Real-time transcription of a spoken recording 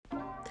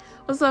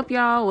What's up,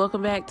 y'all?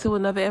 Welcome back to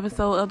another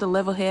episode of the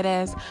Levelhead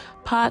Ass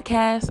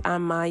Podcast.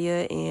 I'm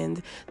Maya,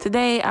 and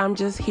today I'm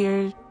just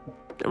here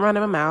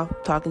running my mouth,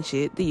 talking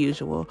shit, the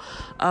usual.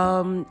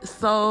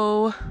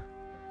 So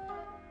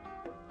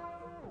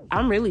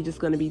I'm really just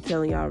going to be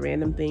telling y'all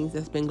random things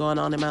that's been going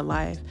on in my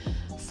life.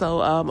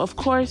 So, of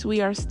course,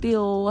 it's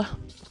April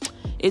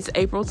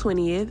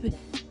 20th,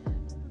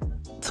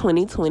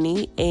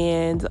 2020,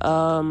 and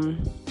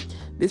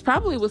this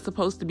probably was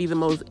supposed to be the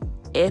most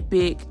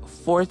epic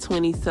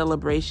 420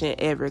 celebration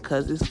ever,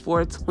 because it's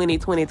 420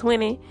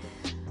 2020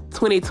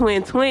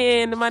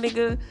 2020, my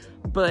nigga.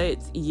 But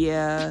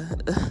yeah,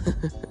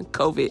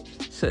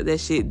 COVID shut that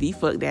shit the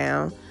fuck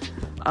down.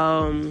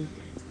 Rona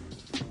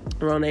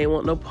ain't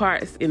want no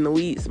parts in the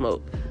weed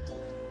smoke.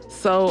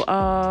 So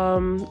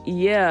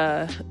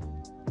yeah,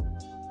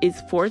 it's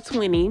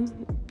 420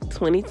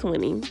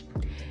 2020,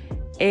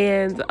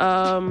 and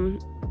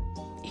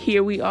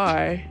here we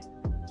are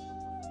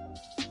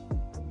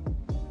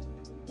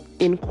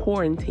in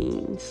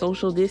quarantine,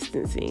 social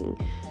distancing,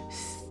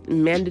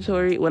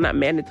 mandatory, well, not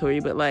mandatory,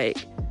 but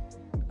like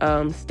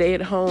stay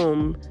at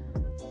home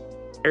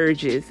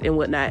urges and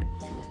whatnot.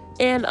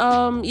 And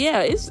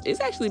yeah, it's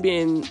actually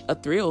been a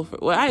thrill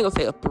well, I ain't gonna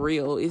say a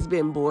thrill, it's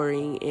been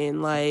boring,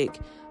 and like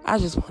I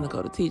just want to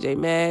go to TJ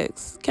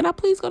Maxx. Can I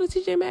please go to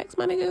TJ Maxx,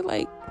 my nigga?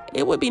 Like,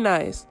 it would be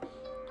nice.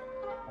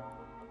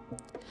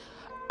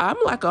 I'm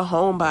like a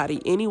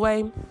homebody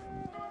anyway.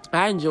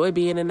 I enjoy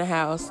being in the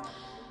house,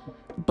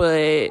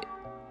 but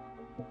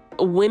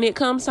when it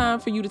comes time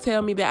for you to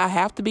tell me that I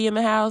have to be in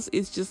the house,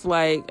 it's just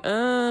like,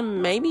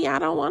 maybe I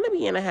don't want to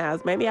be in the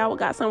house. Maybe I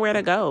got somewhere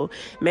to go.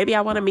 Maybe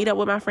I want to meet up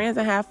with my friends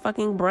and have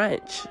fucking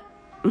brunch.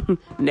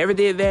 Never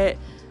did that.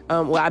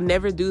 Well, I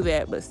never do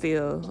that, but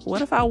still,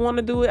 what if I want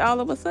to do it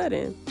all of a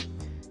sudden?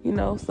 You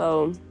know,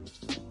 so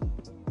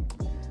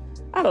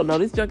I don't know.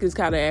 This junk is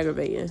kind of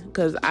aggravating,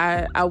 because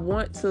I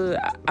want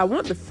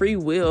the free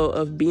will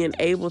of being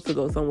able to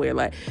go somewhere.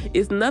 Like,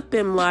 it's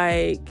nothing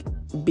like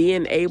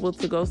being able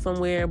to go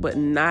somewhere but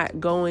not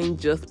going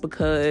just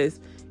because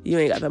you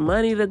ain't got the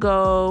money to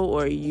go,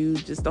 or you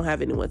just don't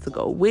have anyone to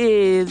go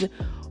with,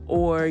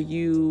 or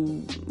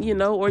you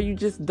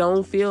just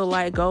don't feel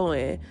like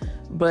going.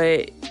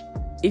 But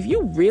if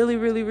you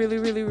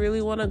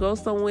really want to go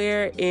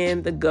somewhere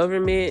and the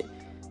government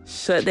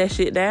shut that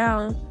shit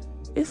down,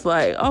 it's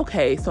like,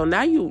 okay, so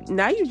now you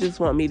just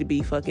want me to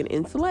be fucking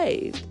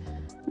enslaved.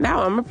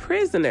 Now I'm a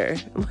prisoner.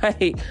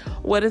 Like,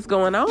 what is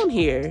going on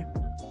here?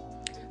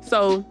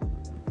 So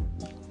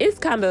it's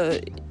kind of,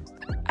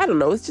 I don't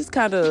know, it's just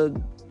kind of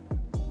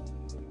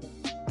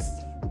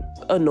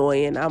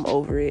annoying. I'm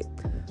over it.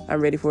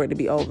 I'm ready for it to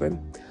be over.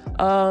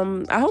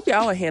 I hope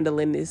y'all are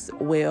handling this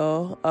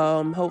well.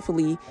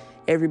 Hopefully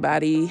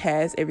everybody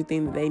has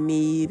everything that they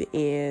need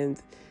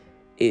and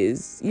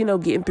is,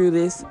 getting through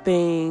this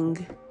thing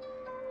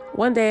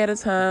one day at a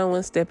time,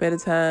 one step at a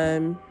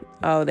time,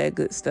 all that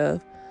good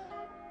stuff.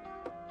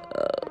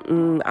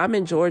 I'm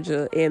in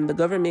Georgia, and the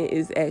government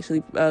is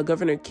actually,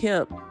 Governor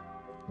Kemp,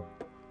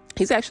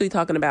 he's actually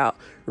talking about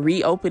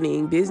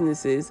reopening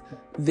businesses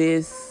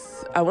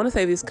I want to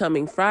say this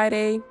coming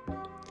Friday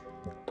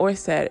or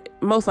Saturday,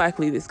 most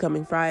likely this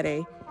coming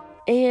Friday.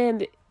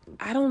 And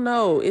I don't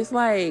know, it's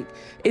like,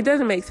 it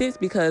doesn't make sense,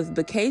 because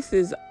the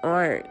cases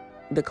aren't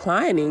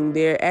declining.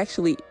 They're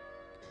actually,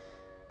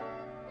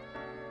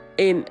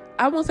 and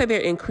I won't say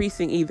they're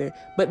increasing either,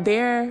 but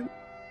they're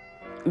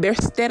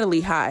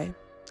steadily high.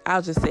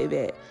 I'll just say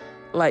that.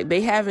 Like, they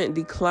haven't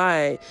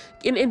declined.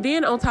 And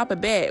then on top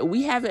of that,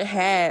 we haven't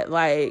had,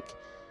 like,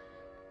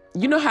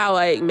 you know how,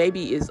 like,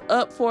 maybe it's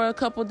up for a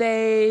couple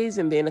days,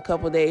 and then a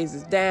couple days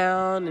is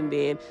down, and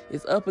then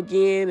it's up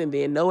again, and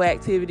then no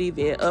activity,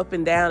 then up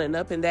and down and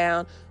up and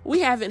down.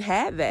 We haven't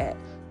had that.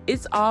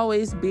 It's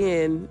always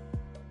been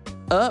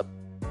up,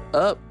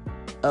 up,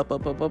 up,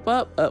 up, up, up,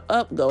 up, up,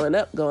 up, going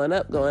up, going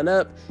up, going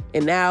up.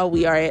 And now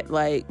we are at,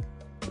 like,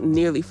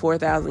 nearly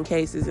 4,000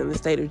 cases in the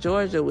state of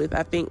Georgia, with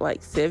I think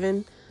like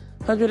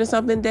 700 or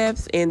something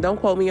deaths. And don't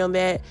quote me on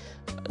that.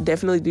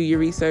 Definitely do your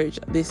research.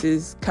 This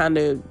is kind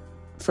of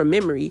from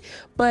memory,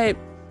 but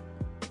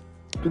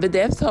the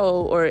death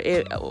toll,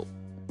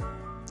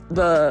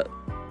 the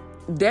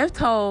death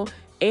toll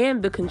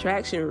and the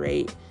contraction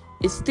rate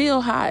is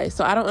still high.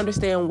 So I don't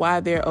understand why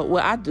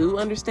I do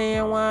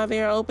understand why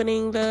they're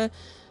opening the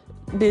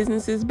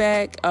businesses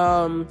back,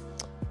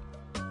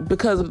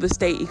 because of the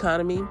state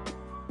economy.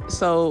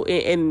 So,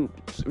 and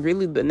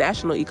really the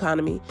national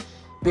economy,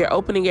 they're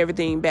opening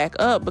everything back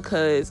up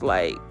because,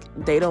 like,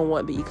 they don't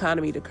want the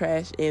economy to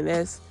crash. And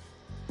that's,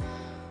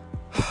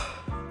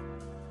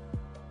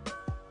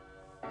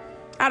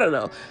 I don't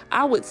know.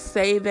 I would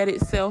say that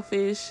it's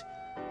selfish,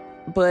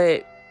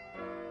 but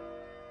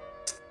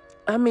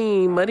I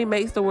mean, money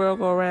makes the world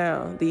go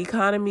round. The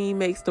economy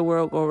makes the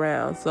world go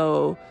round.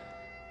 So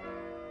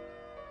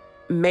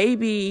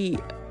maybe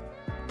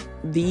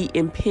the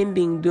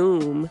impending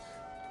doom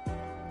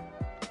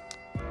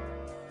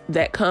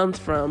that comes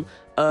from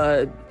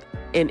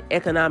an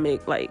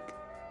economic, like,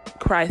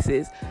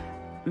 crisis,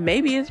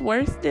 maybe it's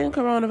worse than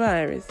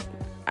coronavirus.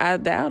 I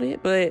doubt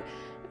it, but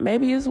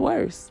maybe it's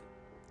worse.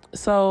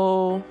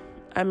 So,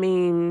 I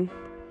mean,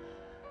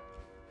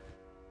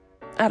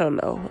 I don't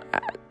know.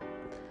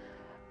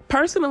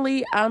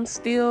 Personally, I'm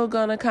still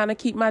gonna kind of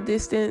keep my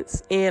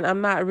distance, and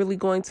I'm not really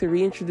going to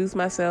reintroduce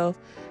myself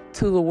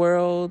to the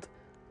world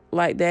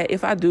like that.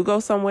 If I do go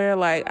somewhere,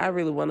 like, I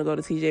really want to go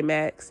to TJ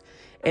Maxx,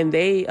 and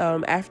they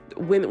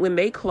when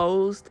they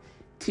closed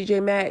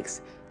TJ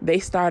Maxx, they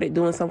started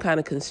doing some kind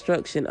of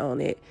construction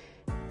on it,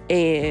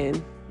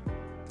 and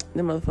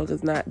the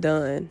motherfucker's not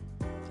done.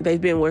 They've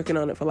been working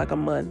on it for like a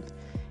month,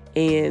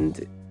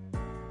 and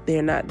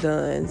they're not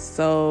done.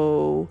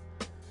 So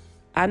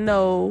I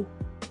know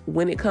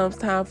when it comes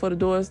time for the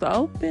doors to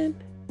open,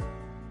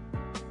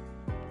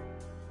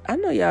 I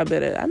know y'all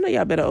better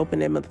open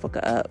that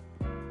motherfucker up.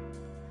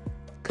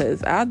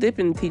 Cause I'll dip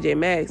in TJ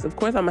Maxx. Of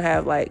course I'm gonna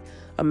have like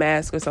a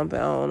mask or something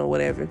on or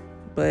whatever,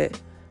 but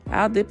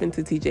I'll dip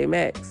into TJ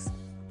Maxx.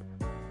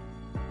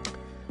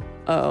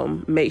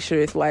 Make sure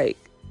it's like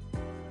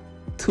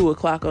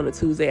 2:00 on a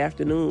Tuesday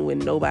afternoon when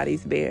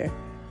nobody's there.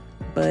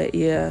 But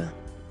yeah,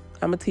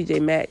 I'm a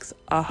TJ Maxx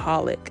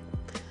aholic.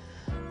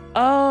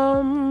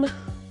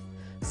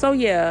 So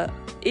yeah,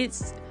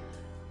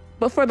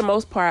 but for the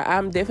most part,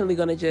 I'm definitely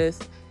gonna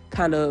just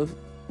kind of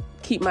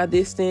keep my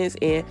distance,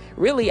 and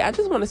really, I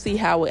just want to see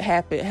what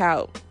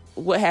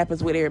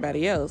happens with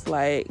everybody else.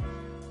 Like,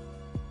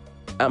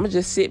 I'm gonna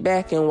just sit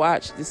back and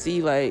watch to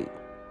see, like,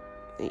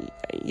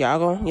 y'all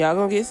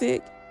gonna get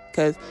sick,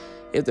 because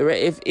if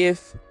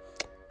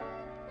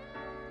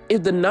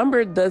the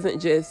number doesn't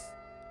just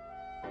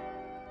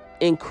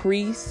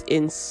increase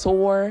and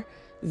soar,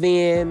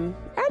 then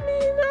I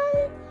mean,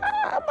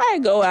 I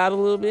might go out a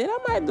little bit. I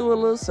might do a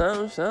little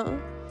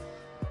something.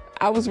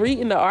 I was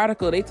reading the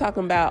article. They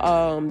talking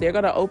about they're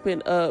gonna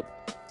open up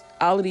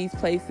all of these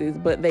places,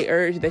 but they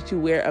urge that you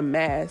wear a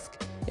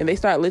mask. And they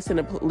start listing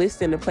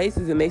the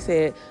places, and they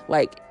said,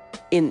 like,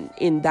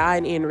 in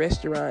dine-in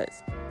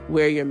restaurants,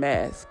 wear your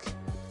mask.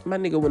 My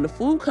nigga, when the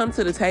food comes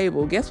to the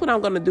table, guess what I'm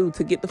gonna do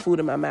to get the food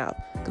in my mouth?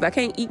 Because I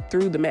can't eat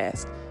through the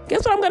mask.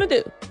 Guess what I'm gonna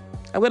do?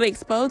 I'm gonna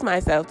expose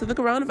myself to the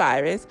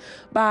coronavirus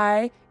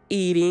by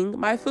eating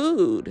my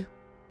food,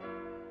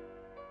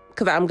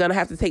 because I'm gonna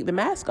have to take the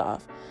mask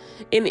off.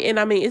 And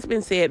I mean, it's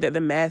been said that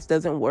the mask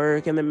doesn't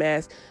work,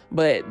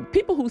 but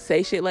people who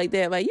say shit like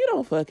that, like, you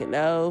don't fucking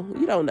know.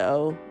 You don't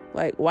know.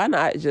 Like, why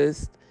not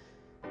just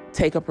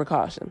take a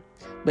precaution?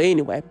 But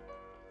anyway,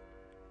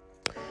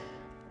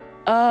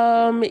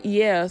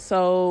 yeah,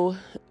 so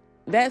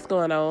that's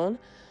going on.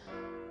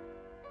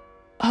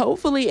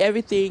 Hopefully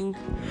everything,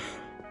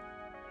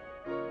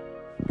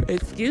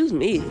 excuse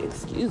me.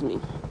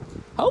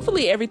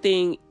 Hopefully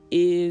everything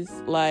is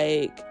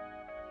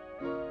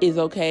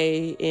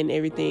okay, and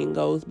everything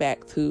goes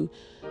back to,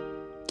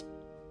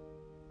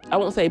 I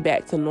won't say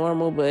back to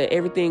normal, but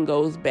everything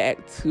goes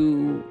back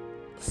to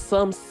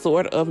some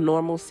sort of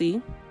normalcy.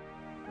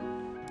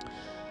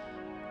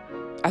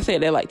 I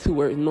said that like 2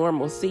 words,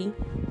 normalcy,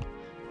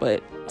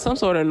 but some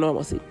sort of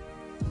normalcy.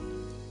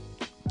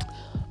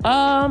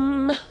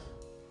 I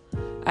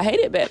hate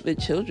it that the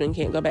children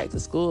can't go back to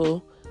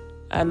school.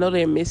 I know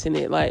they're missing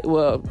it. Like,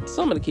 well,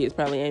 some of the kids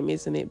probably ain't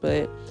missing it,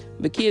 but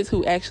the kids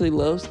who actually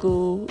love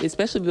school,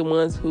 especially the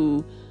ones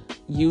who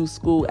use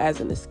school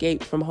as an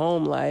escape from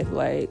home life,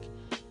 like,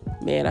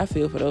 man, I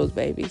feel for those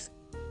babies.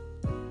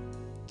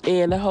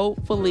 And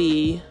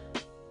hopefully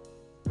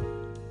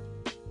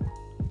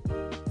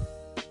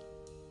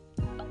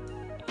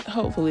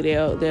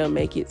they'll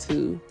make it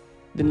to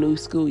the new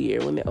school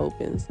year when it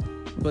opens.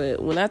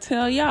 But when I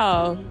tell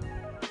y'all,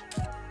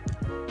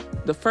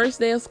 the first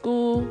day of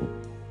school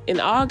in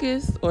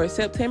August or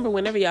September,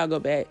 whenever y'all go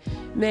back,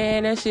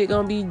 man, that shit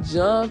gonna be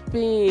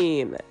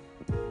jumping.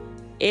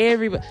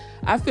 Everybody,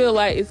 I feel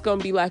like it's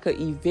gonna be like an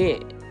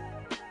event.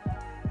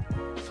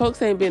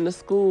 Folks ain't been to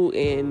school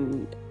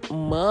in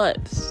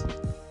months.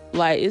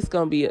 Like, it's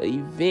gonna be an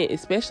event,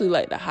 especially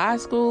like the high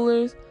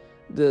schoolers,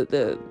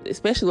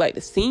 especially like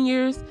the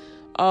seniors.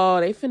 Oh,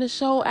 they finna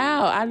show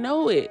out. I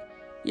know it.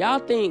 Y'all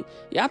think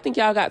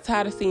y'all got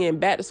tired of seeing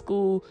back to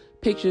school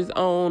pictures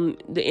on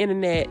the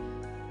internet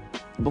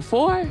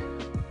before?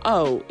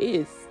 Oh,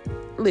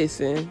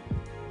 listen.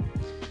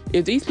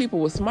 If these people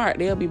were smart,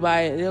 they'll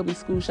be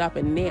school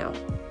shopping now.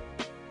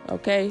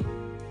 Okay?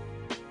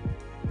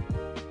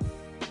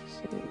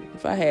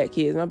 If I had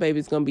kids, my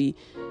baby's gonna be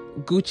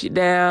Gucci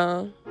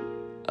down.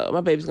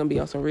 My baby's gonna be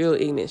on some real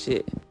ignorant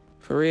shit.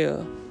 For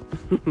real.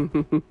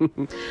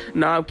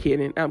 No, I'm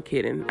kidding.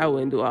 I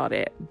wouldn't do all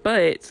that.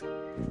 But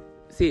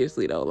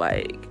seriously though,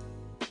 like,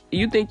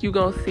 you think you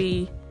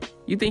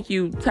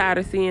tired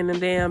of seeing them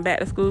damn back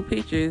to school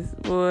pictures,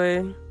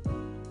 boy?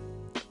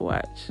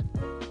 Watch.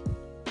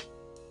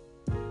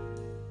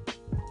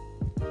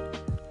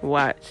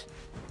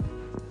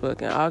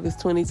 Fucking August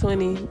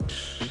 2020,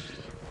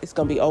 it's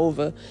gonna be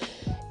over.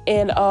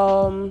 And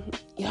y'all,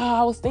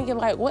 I was thinking,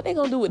 like, what they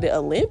gonna do with the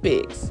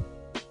Olympics?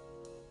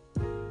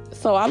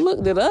 So I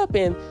looked it up,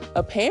 and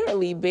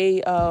apparently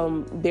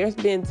there's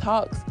been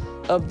talks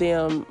of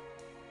them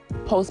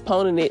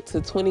postponing it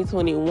to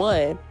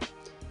 2021.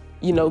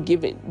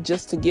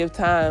 just to give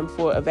time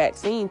for a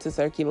vaccine to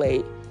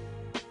circulate.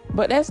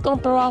 But that's going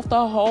to throw off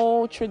the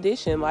whole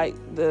tradition. Like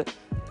the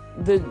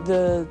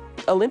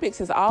Olympics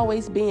has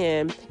always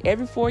been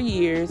every 4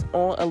 years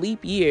on a leap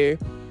year.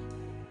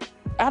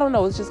 I don't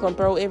know. It's just going to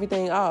throw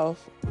everything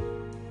off.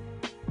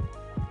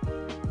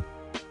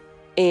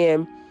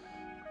 And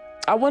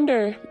I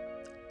wonder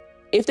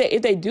if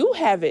they do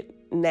have it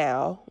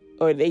now,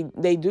 or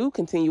they do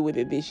continue with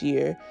it this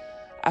year,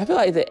 I feel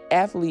like the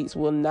athletes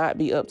will not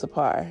be up to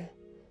par.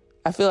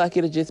 I feel like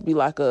it'll just be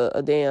like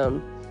a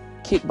damn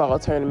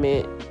kickball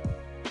tournament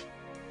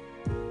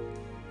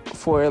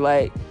for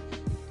like,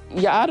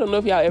 I don't know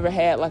if y'all ever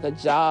had like a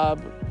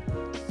job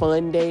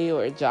fun day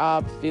or a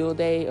job field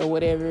day or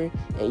whatever,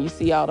 and you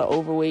see all the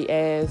overweight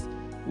ass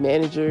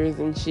managers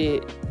and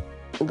shit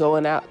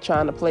going out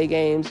trying to play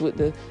games with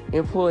the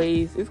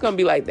employees. It's gonna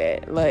be like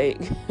that,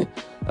 like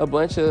a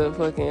bunch of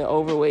fucking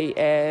overweight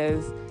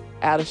ass,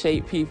 out of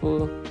shape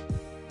people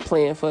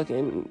playing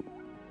fucking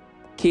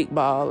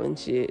kickball and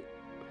shit.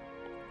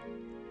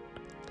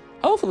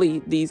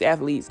 Hopefully these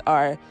athletes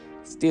are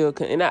still,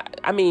 and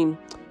I mean,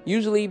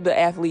 usually the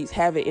athletes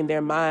have it in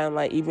their mind,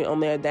 like even on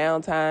their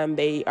downtime,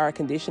 they are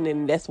conditioning,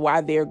 and that's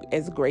why they're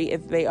as great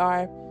as they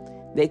are.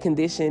 They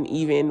condition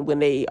even when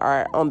they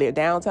are on their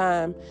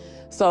downtime.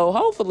 So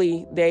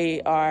hopefully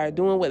they are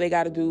doing what they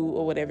got to do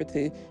or whatever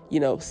to,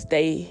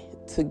 stay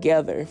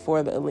together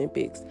for the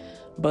Olympics.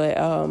 But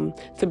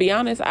to be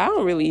honest, I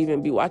don't really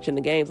even be watching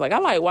the games. Like, I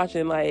like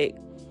watching, like,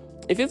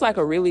 if it's like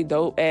a really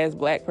dope ass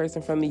black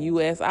person from the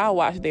U.S., I'll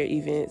watch their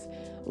events.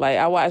 Like,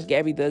 I watched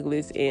Gabby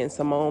Douglas and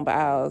Simone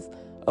Biles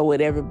or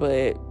whatever.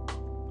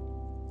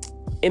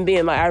 And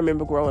then, like, I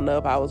remember growing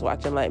up, I was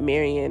watching, like,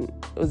 Marion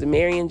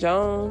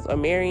Jones or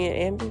Marion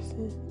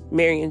Anderson?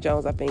 Marion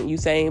Jones, I think.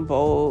 Usain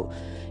Bolt.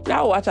 I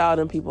would watch all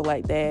them people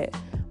like that.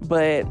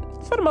 But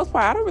for the most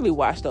part, I don't really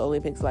watch the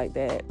Olympics like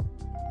that.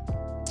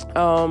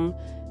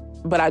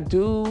 But I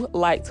do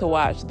like to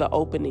watch the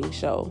opening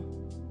show.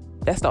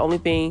 That's the only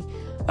thing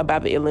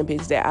about the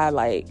Olympics that I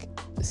like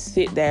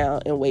sit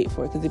down and wait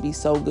for, because it'd be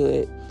so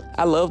good.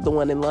 I love the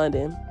one in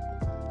London.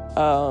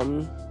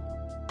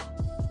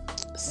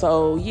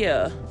 So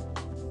yeah,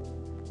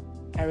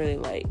 I really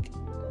like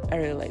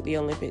the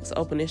Olympics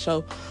opening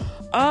show.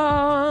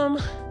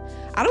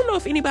 I don't know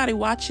if anybody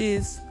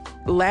watches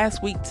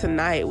Last Week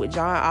Tonight with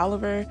John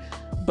Oliver,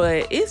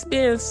 but it's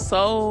been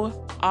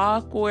so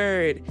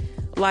awkward.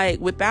 Like,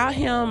 without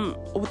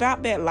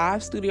that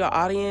live studio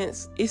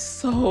audience, it's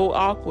so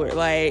awkward.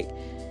 Like,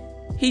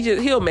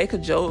 he'll make a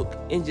joke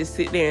and just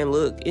sit there and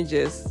look and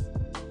just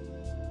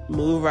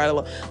move right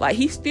along. Like,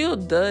 he still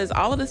does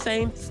all of the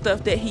same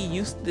stuff that he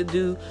used to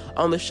do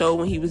on the show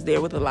when he was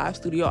there with a live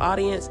studio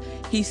audience.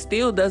 He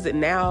still does it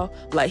now.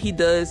 Like, he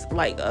does,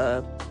 like,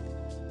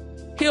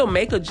 he'll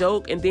make a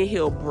joke and then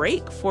he'll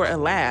break for a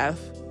laugh,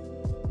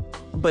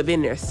 but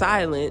then there's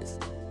silence.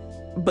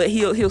 But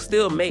he'll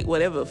still make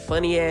whatever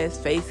funny ass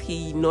face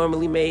he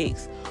normally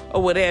makes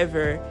or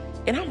whatever.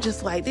 And I'm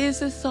just like,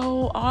 this is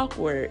so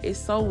awkward. It's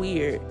so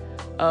weird.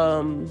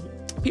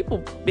 People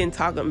been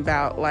talking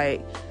about,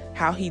 like,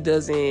 how he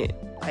doesn't,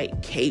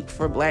 like, cape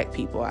for black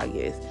people, I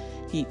guess.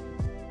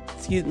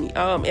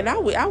 And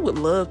I would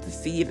love to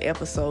see an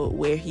episode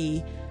where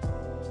he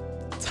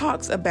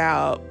talks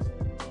about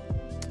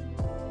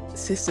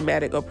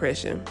systematic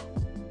oppression.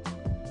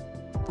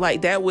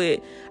 Like,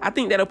 I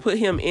think that'll put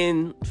him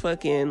in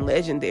fucking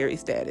legendary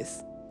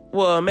status.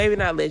 Well, maybe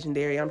not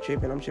legendary. I'm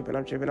tripping. All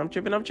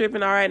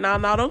right, no,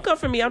 don't come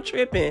for me. I'm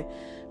tripping.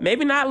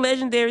 Maybe not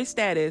legendary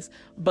status,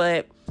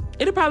 but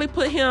it'll probably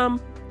put him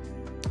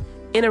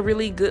in a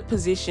really good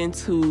position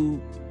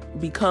to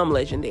become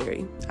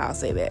legendary. I'll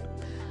say that.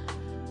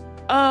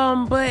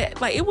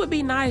 But, like, it would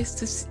be nice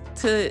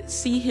to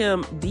see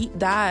him deep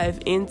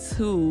dive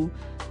into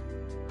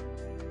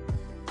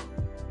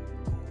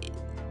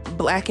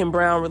black and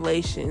brown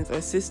relations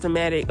or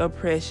systematic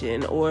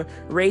oppression or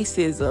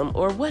racism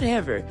or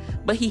whatever,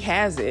 but he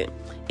hasn't.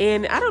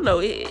 And I don't know,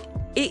 it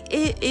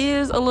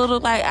is a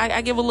little, like,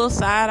 I give a little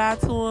side eye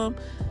to him,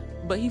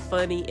 but he's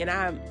funny. And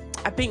I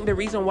think the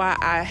reason why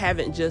I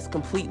haven't just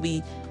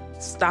completely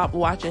stopped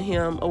watching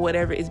him or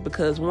whatever is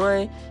because,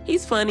 one,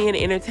 he's funny and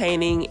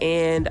entertaining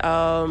and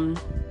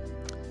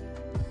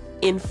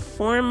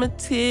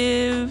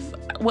informative.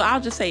 Well,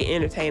 I'll just say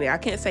entertaining. I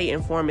can't say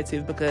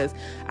informative because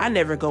I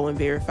never go and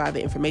verify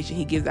the information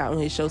he gives out on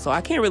his show. So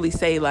I can't really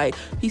say, like,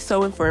 he's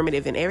so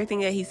informative and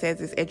everything that he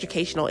says is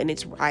educational and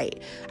it's right.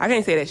 I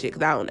can't say that shit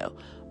because I don't know.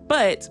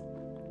 But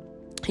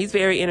he's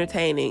very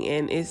entertaining,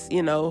 and it's,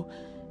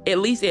 at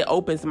least it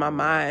opens my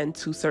mind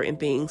to certain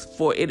things.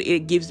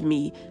 It gives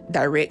me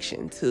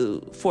direction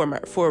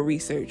for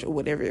research or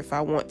whatever if I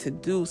want to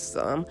do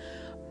some.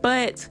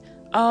 But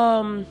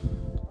I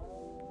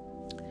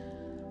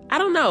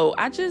don't know.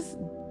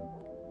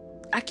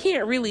 I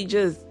can't really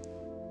just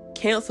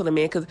cancel the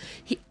man because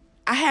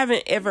I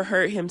haven't ever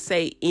heard him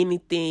say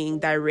anything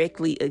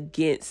directly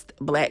against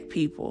black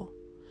people.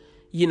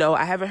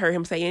 I haven't heard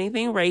him say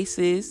anything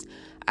racist.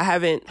 I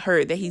haven't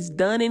heard that he's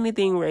done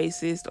anything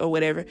racist or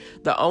whatever.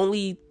 The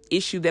only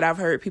issue that I've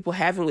heard people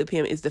having with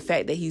him is the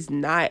fact that he's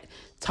not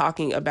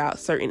talking about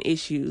certain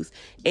issues.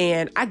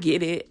 And I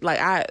get it. Like,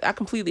 I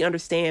completely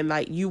understand.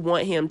 Like, you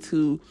want him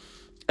to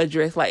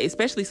address, like,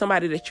 especially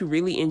somebody that you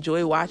really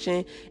enjoy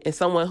watching and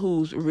someone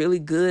who's really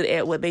good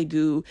at what they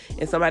do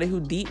and somebody who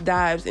deep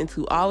dives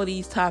into all of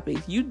these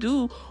topics. You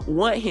do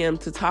want him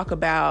to talk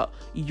about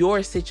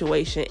your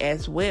situation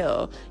as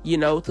well, you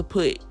know, to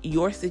put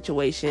your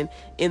situation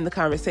in the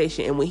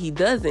conversation. And when he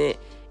doesn't,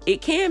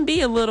 it can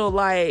be a little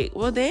like,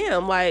 well,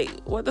 damn, like,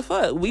 what the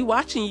fuck? We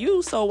watching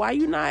you, so why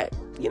you not,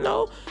 you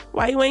know,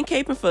 why you ain't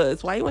caping for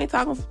us? Why you ain't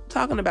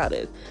talking about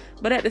us?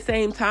 But at the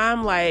same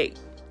time, like,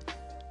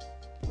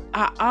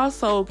 I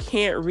also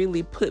can't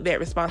really put that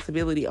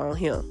responsibility on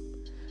him.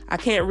 I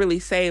can't really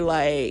say,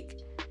 like,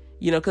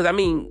 you know, because, I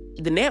mean,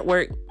 the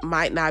network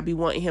might not be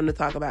wanting him to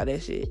talk about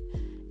that shit.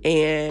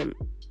 And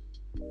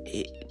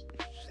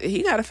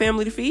he got a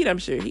family to feed, I'm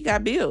sure. He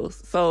got bills.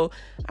 So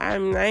I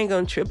ain't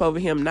going to trip over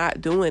him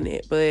not doing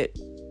it. But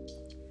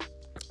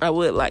I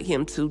would like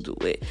him to do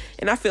it.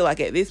 And I feel like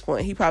at this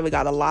point, he probably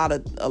got a lot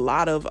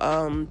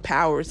of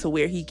power to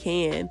where he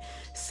can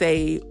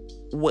say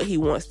what he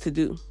wants to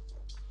do.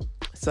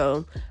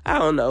 So I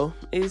don't know.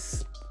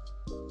 It's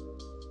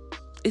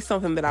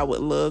something that I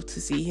would love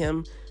to see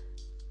him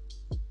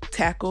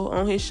tackle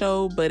on his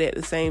show, but at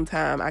the same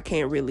time, I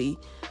can't really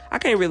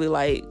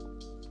like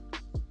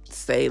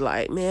say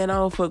like, man, I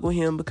don't fuck with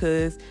him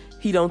because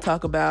he don't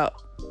talk about,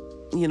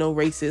 you know,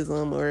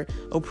 racism or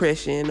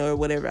oppression or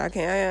whatever. I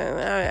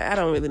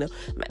don't really know.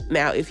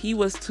 Now, if he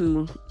was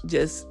to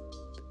just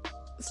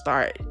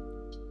start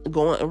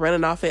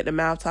running off at the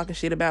mouth, talking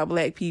shit about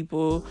black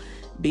people,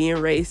 being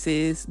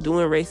racist,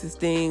 doing racist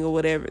things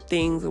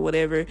or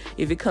whatever,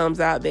 if it comes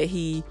out that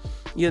he,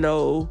 you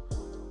know,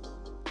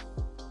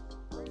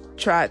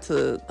 tried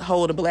to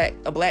hold a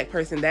black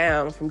person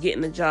down from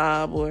getting a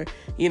job, or,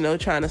 you know,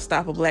 trying to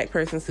stop a black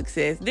person's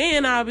success,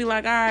 then I'll be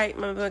like, all right,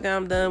 motherfucker,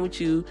 I'm done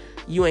with you.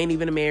 You ain't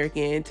even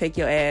American. Take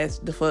your ass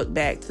the fuck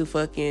back to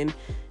fucking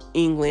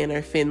England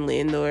or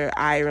Finland or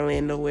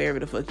Ireland or wherever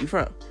the fuck you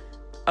from.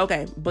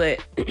 Okay,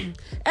 but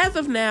as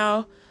of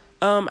now,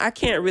 I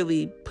can't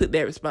really put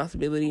that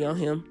responsibility on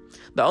him.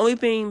 The only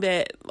thing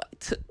that,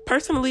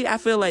 personally, I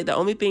feel like the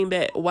only thing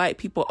that white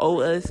people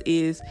owe us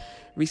is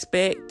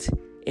respect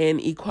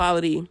and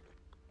equality.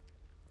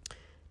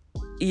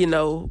 You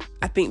know,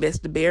 I think that's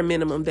the bare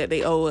minimum that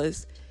they owe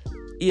us.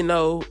 You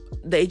know,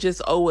 they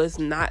just owe us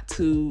not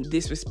to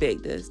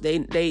disrespect us.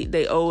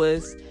 They owe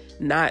us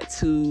not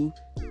to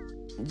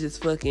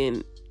just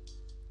fucking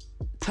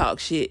talk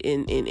shit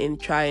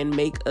and try and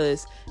make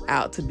us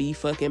out to be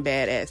fucking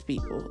badass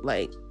people.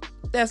 Like,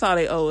 that's all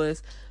they owe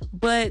us.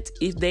 But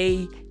if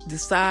they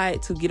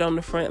decide to get on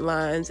the front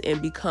lines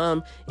and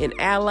become an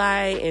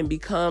ally and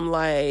become,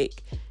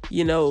 like,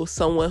 you know,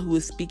 someone who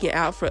is speaking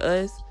out for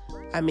us,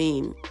 I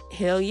mean,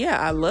 hell yeah,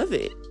 I love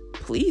it.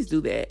 Please do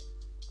that.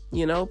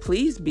 You know,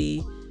 please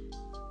be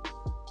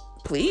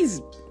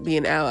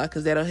an ally,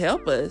 because that'll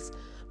help us.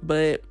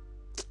 But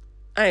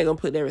I ain't gonna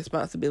put that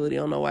responsibility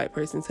on no white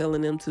person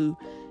telling them to,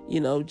 you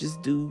know,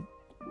 do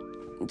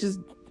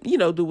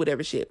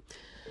whatever shit.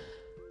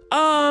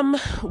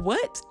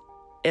 What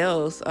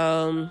else?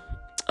 Oh,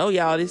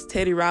 y'all, this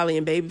Teddy Riley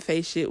and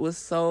Babyface shit was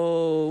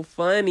so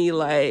funny.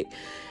 Like,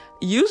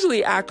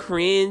 usually I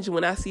cringe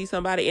when I see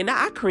somebody, and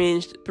I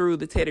cringed through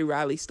the Teddy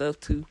Riley stuff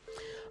too.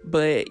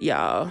 But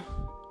y'all,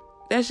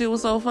 that shit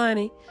was so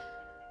funny.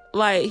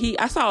 Like,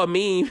 I saw a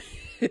meme.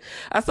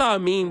 I saw a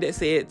meme that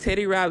said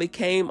Teddy Riley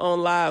came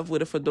on live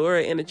with a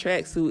fedora and a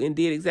tracksuit and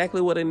did exactly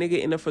what a nigga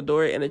in a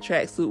fedora and a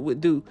tracksuit would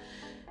do.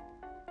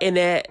 And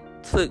that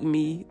took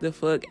me the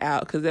fuck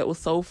out, because that was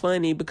so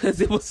funny,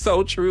 because it was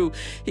so true.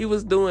 He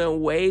was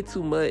doing way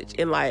too much.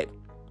 And like,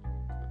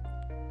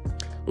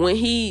 when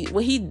he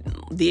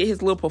did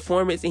his little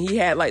performance and he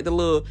had like the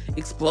little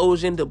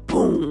explosion, the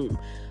boom,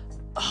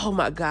 oh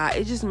my God,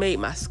 it just made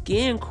my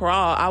skin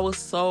crawl.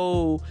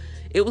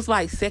 It was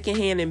like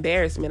secondhand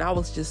embarrassment. I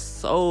was just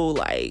so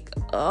like,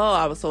 oh,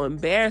 I was so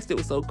embarrassed. It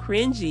was so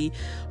cringy,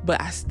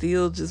 but I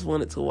still just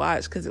wanted to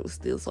watch because it was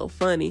still so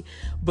funny.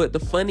 But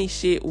the funny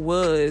shit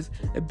was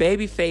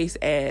Babyface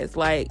ass.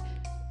 Like,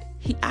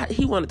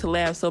 he wanted to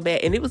laugh so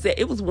bad. And it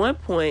was one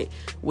point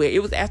where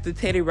it was after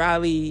Teddy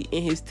Riley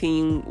and his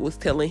team was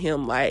telling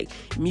him, like,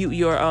 mute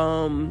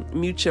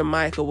your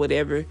mic or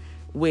whatever.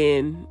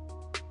 When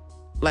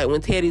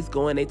Teddy's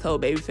going, they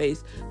told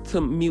Babyface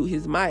to mute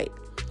his mic.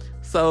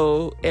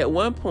 So at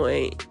one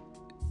point,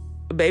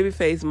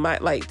 Babyface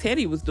mic, like,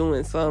 Teddy was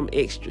doing some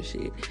extra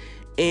shit,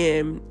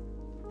 and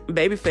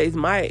Babyface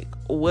mic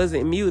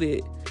wasn't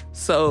muted.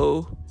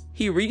 So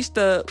he reached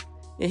up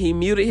and he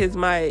muted his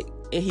mic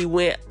and he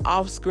went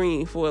off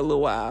screen for a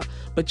little while.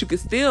 But you could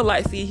still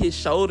like see his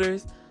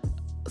shoulders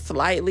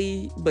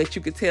slightly, but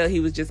you could tell he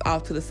was just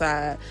off to the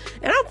side.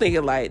 And I'm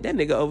thinking, like, that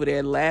nigga over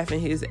there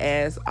laughing his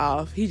ass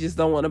off. He just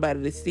don't want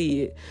nobody to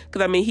see it.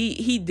 Because I mean,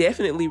 he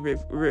definitely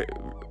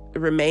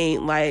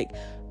remained like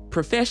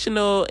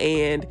professional,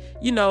 and,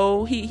 you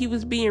know, he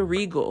was being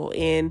regal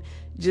and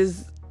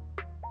just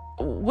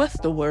what's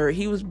the word?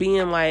 He was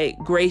being like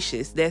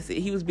gracious. That's it.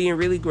 He was being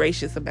really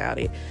gracious about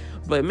it.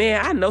 But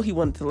man, I know he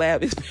wanted to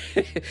laugh,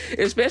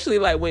 especially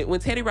like when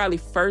Teddy Riley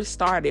first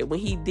started, when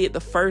he did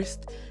the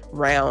first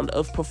round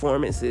of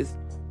performances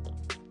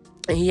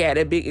and he had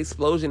that big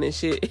explosion and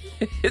shit.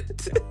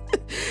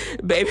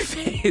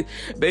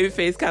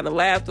 Babyface kind of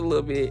laughed a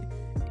little bit,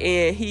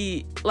 and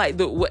he like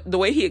the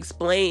way he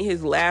explained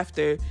his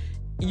laughter,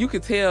 you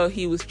could tell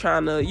he was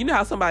trying to, you know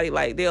how somebody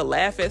like they'll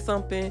laugh at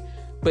something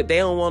but they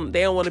don't want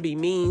to be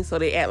mean, so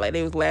they act like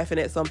they was laughing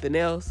at something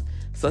else.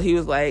 So he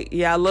was like,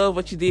 yeah, I love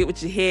what you did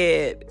with your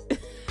head.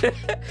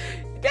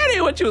 That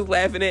ain't what you was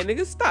laughing at,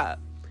 nigga. Stop.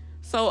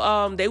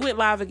 So they went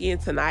live again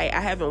tonight.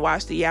 I haven't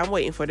watched it yet. I'm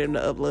waiting for them to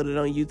upload it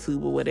on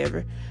YouTube or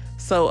whatever.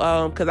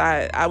 So because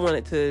I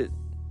wanted to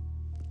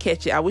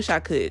catch it. I wish I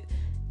could.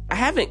 I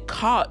haven't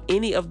caught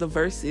any of the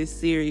Versus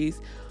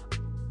series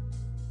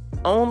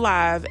on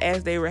live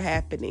as they were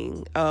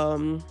happening.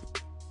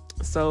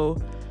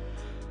 So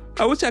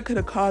I wish I could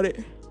have caught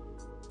it.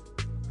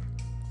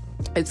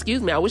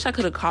 Excuse me. I wish I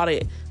could have caught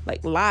it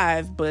like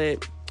live,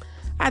 but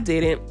I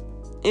didn't.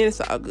 And it's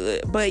all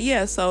good. But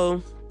yeah,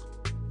 so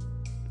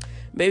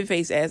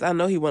Babyface asked, I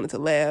know he wanted to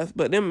laugh,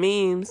 but them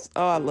memes,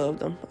 oh, I loved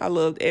them. I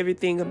loved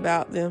everything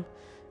about them.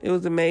 It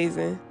was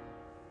amazing.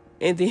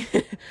 And then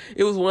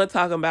it was one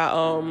talking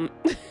about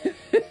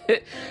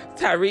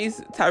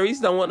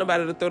Tyrese don't want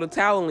nobody to throw the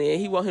towel in.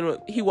 He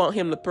want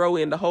him to throw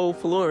in the whole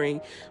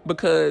flooring,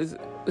 because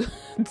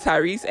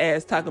Tyrese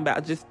asked talking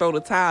about just throw the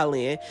towel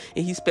in,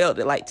 and he spelled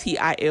it like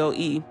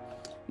T-I-L-E.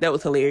 That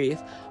was hilarious.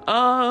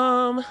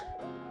 But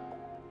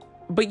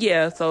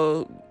yeah,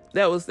 so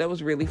that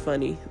was really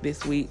funny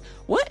this week.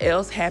 What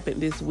else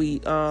happened this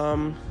week?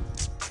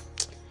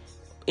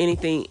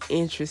 Anything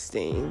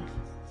interesting?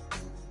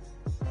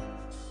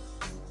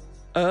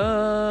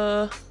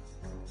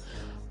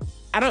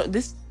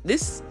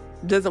 This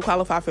doesn't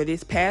qualify for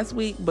this past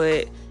week,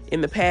 but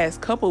in the past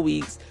couple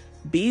weeks,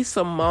 B.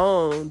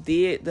 Simone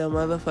did the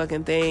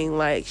motherfucking thing.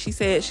 Like, she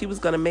said she was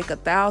gonna make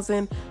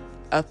 $1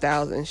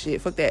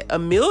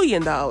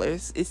 million.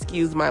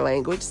 Excuse my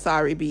language.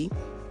 Sorry, B.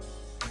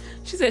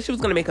 She said she was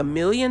gonna make $1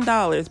 million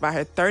by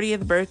her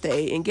 30th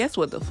birthday, and guess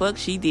what the fuck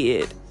she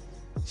did?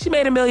 She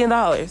made $1 million,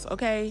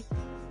 okay?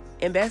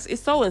 And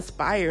it's so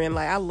inspiring.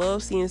 Like, I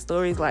love seeing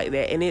stories like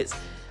that. And it's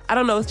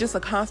just a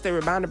constant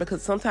reminder,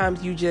 because sometimes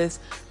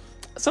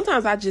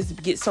I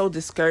just get so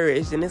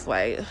discouraged, and it's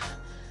like,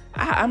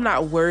 I'm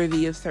not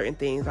worthy of certain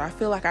things. I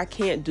feel like I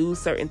can't do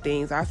certain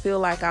things. I feel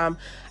like I'm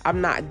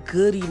not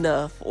good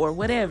enough or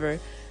whatever.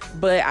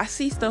 But I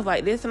see stuff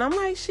like this and I'm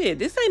like, shit,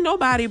 this ain't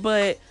nobody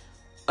but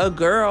a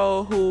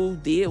girl who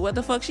did what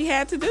the fuck she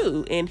had to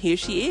do. And here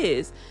she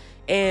is.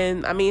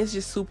 And I mean, it's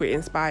just super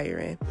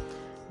inspiring.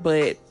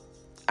 But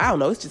I don't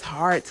know, it's just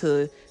hard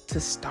to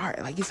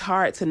start. Like, it's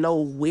hard to know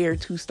where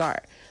to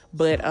start.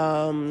 But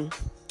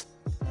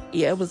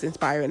yeah, it was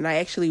inspiring. And I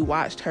actually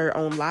watched her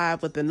on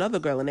live with another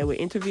girl, and they were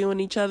interviewing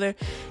each other,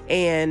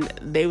 and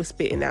they were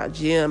spitting out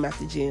gem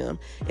after gem.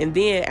 And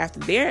then after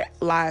their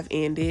live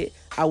ended,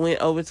 I went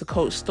over to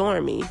Coach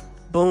Stormy.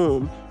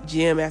 Boom,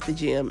 gem after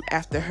gem.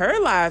 After her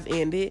live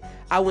ended,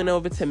 I went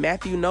over to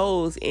Matthew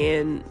Knowles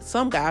and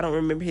some guy, I don't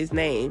remember his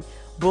name.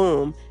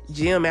 Boom,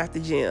 gem after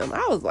gem.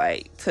 I was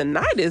like,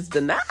 tonight is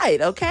the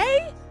night,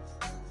 okay?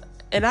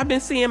 And I've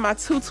been seeing my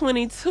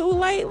 222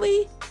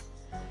 lately.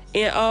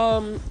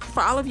 And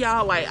for all of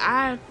y'all, like,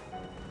 I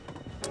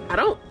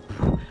don't,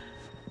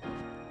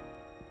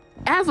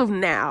 as of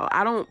now,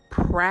 I don't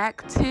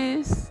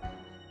practice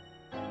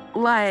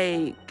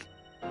like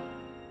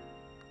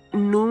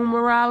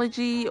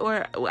numerology,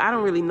 or I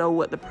don't really know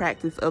what the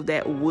practice of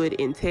that would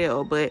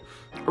entail. But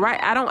right,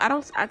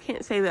 I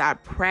can't say that I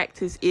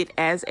practice it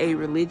as a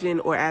religion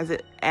or as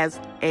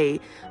a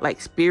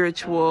like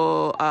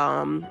spiritual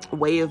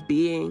way of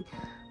being.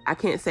 I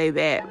can't say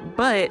that,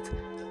 but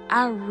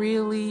I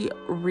really,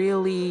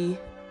 really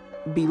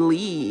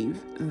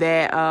believe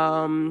that, I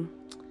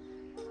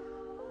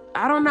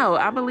don't know.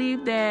 I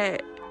believe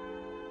that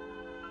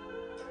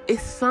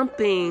it's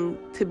something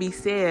to be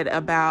said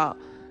about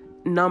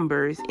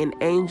numbers and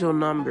angel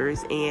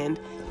numbers, and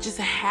just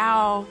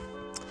how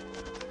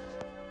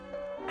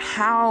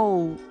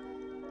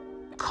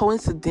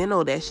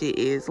coincidental that shit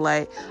is.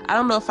 Like, I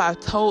don't know if I've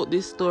told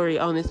this story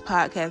on this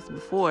podcast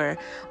before,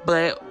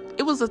 but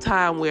it was a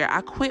time where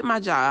I quit my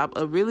job,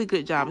 a really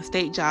good job, a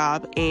state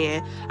job,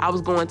 and I was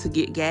going to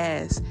get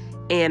gas.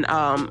 And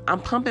I'm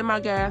pumping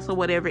my gas or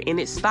whatever, and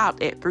it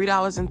stopped at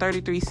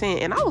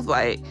 $3.33. And I was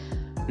like,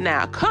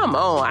 now, come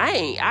on.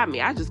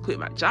 I just quit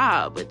my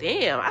job, but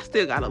damn, I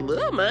still got a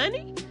little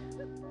money.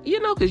 You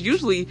know, because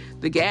usually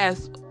the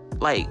gas,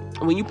 like,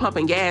 when you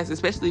pumping gas,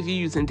 especially if you're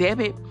using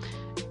debit,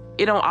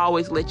 it don't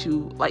always let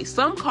you, like,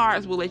 some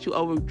cards will let you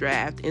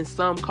overdraft and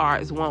some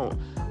cards won't.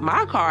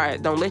 My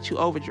card don't let you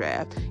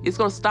overdraft. It's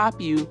going to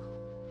stop you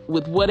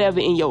with whatever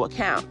in your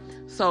account.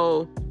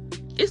 So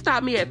it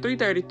stopped me at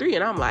 $3.33,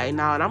 and I'm like,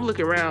 nah, and I'm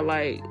looking around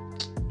like,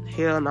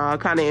 hell no,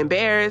 kind of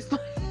embarrassed.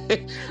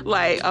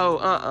 Like,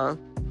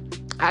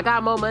 I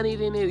got more money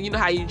than it. You know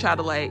how you try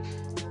to, like,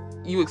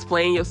 you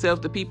explain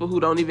yourself to people who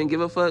don't even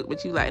give a fuck,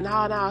 but you like,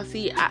 no,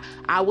 see,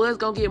 I was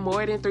gonna get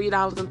more than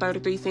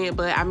 $3.33,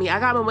 but I mean, I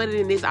got more money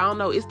than this. I don't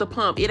know, it's the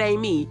pump, it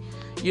ain't me,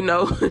 you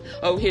know,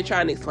 over here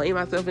trying to explain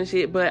myself and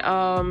shit. But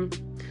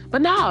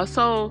no,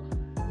 so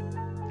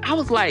I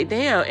was like,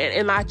 damn,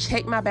 and I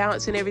checked my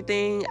balance and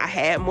everything. I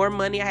had more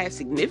money, I had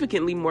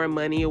significantly more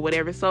money or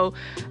whatever. So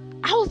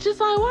I was just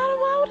like,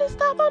 why would it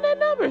stop on that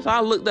number? So I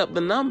looked up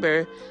the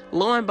number.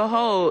 Lo and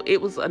behold,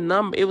 it was a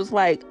number. It was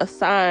like a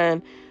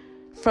sign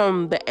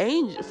from the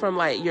angel, from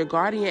like your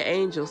guardian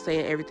angel,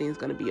 saying everything's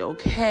going to be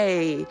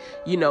okay.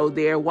 You know,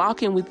 they're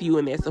walking with you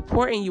and they're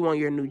supporting you on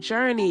your new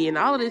journey and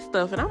all of this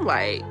stuff. And I'm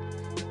like,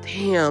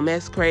 damn,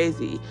 that's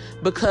crazy.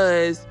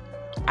 Because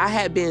I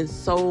had been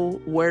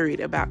so worried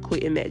about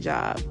quitting that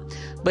job.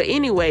 But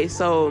anyway,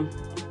 so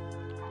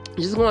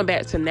just going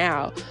back to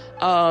now,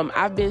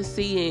 I've been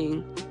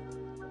seeing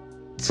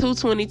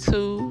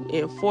 222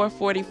 and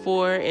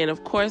 444, and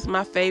of course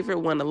my favorite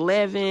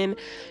 111.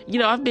 You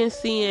know, I've been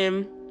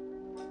seeing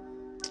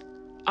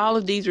all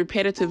of these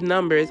repetitive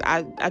numbers.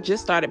 I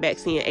just started back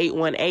seeing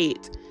 818.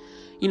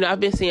 You know, I've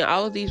been seeing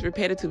all of these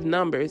repetitive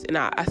numbers, and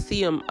I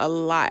see them a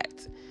lot.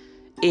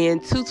 In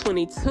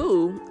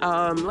 222,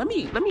 let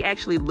me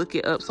actually look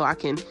it up so I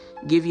can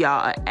give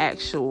y'all an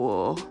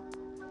actual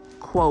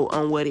quote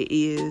on what it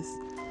is.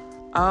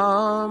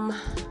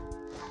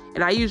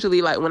 And I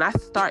usually, like, when I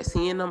start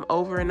seeing them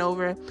over and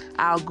over,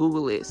 I'll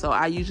Google it. So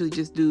I usually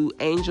just do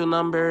angel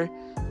number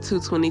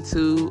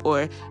 222,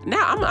 or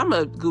now I'm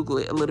gonna Google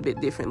it a little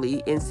bit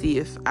differently and see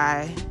if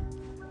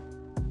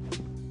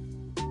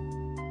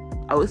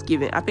it's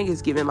given. I think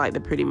it's given like the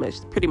pretty much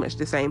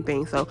the same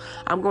thing. So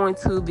I'm going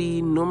to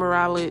the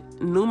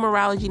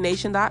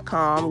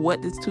numerologynation.com.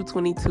 What does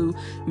 222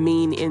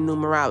 mean in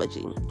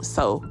numerology?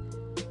 So,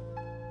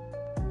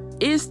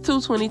 is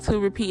 222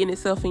 repeating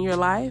itself in your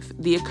life?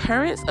 The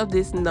occurrence of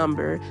this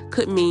number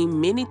could mean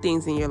many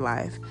things in your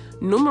life.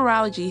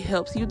 Numerology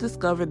helps you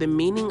discover the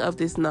meaning of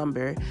this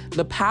number.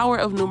 The power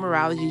of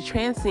numerology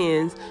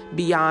transcends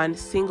beyond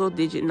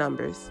single-digit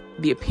numbers.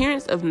 The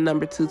appearance of the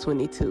number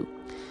 222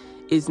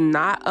 is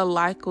not a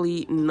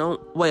likely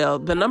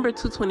the number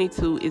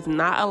 222 is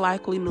not a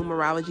likely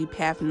numerology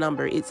path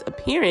number. Its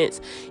appearance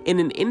in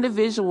an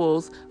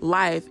individual's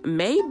life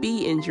may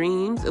be in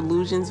dreams,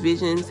 illusions,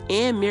 visions,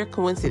 and mere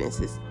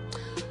coincidences.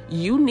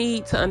 You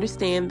need to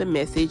understand the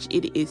message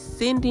it is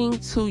sending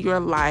to your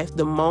life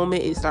the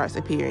moment it starts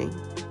appearing.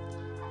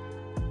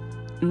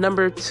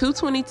 Number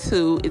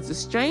 222 is a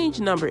strange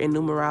number in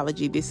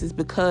numerology. This is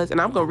because, and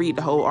I'm going to read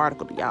the whole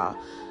article to y'all.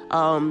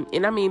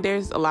 And I mean,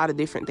 there's a lot of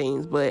different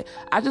things, but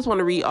I just want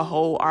to read a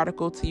whole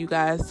article to you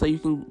guys so you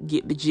can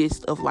get the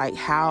gist of like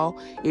how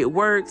it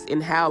works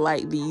and how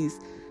like these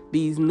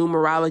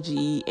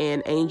numerology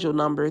and angel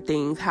number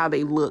things, how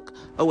they look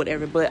or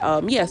whatever. But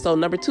so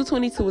number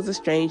 222 is a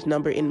strange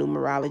number in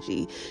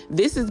numerology.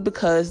 This is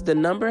because the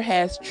number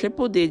has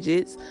triple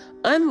digits,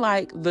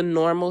 unlike the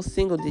normal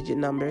single digit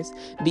numbers.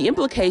 The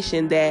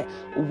implication that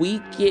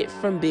we get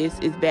from this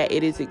is that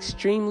it is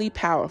extremely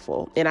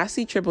powerful. And I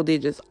see triple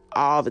digits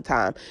all the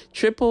time.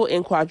 Triple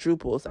and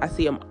quadruples, I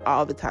see them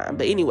all the time.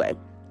 But anyway,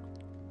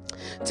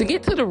 to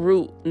get to the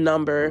root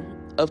number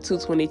of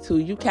 222,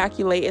 you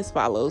calculate as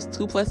follows.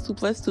 2 plus 2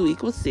 plus 2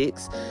 equals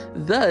 6.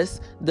 Thus,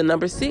 the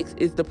number 6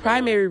 is the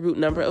primary root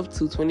number of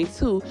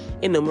 222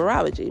 in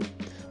numerology.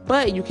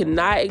 But you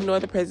cannot ignore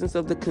the presence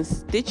of the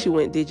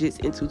constituent digits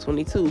in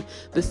 222.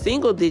 The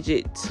single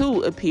digit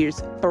 2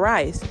 appears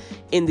thrice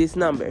in this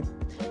number.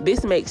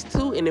 This makes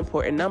 2 an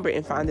important number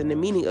in finding the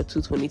meaning of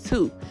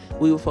 222.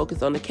 We will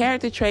focus on the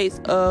character traits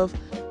of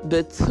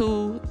the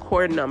two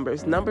core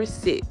numbers. Number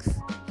 6.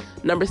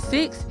 Number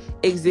 6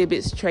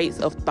 exhibits traits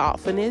of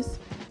thoughtfulness,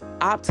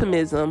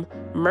 optimism,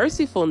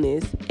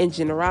 mercifulness, and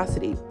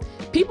generosity.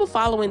 People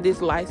following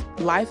this life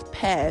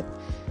path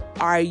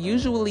are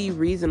usually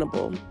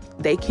reasonable.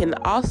 They can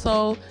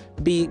also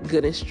be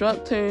good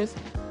instructors.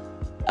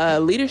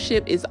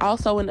 Leadership is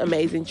also an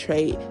amazing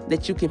trait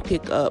that you can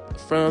pick up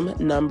from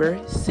number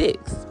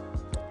 6.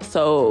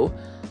 So,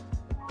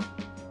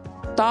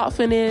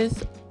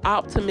 thoughtfulness,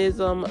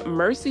 optimism,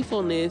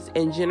 mercifulness,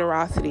 and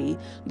generosity.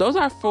 Those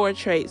are 4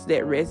 traits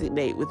that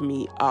resonate with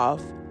me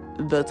off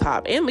the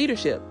top. And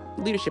leadership,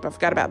 I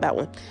forgot about that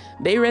one.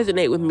 They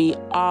resonate with me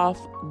off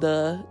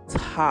the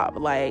top.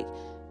 Like,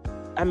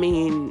 I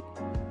mean,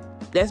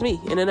 that's me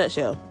in a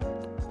nutshell.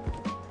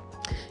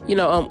 You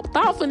know,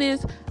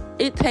 thoughtfulness,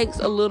 it takes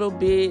a little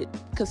bit,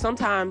 because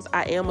sometimes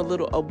I am a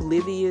little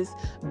oblivious,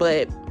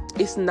 but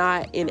it's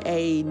not in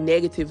a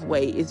negative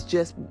way. It's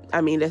just,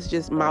 I mean, that's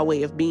just my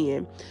way of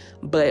being.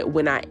 But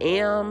when I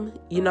am,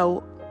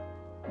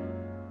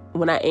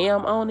 when I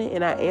am on it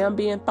and I am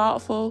being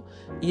thoughtful,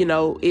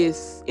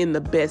 it's in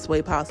the best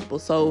way possible.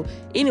 So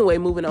anyway,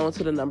 moving on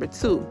to the number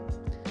 2.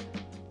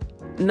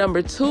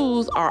 Number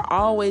 2s are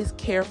always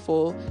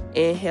careful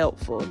and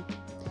helpful.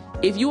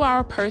 If you are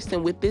a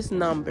person with this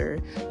number,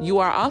 you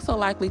are also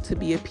likely to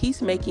be a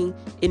peacemaking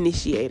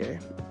initiator.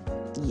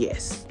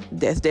 Yes,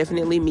 that's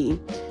definitely me.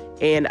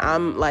 And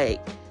I'm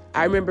like,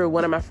 I remember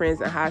one of my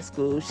friends in high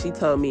school, she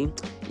told me,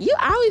 you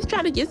always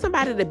try to give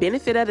somebody the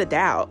benefit of the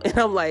doubt. And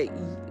I'm like,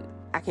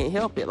 I can't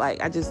help it. Like,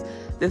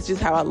 that's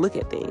just how I look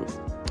at things.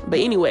 But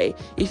anyway,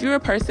 if you're a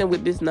person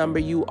with this number,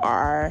 you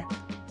are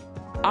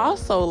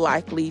also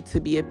likely to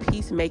be a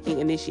peacemaking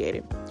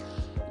initiator.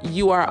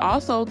 You are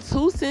also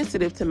too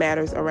sensitive to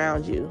matters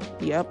around you.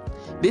 Yep.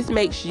 This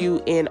makes you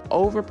an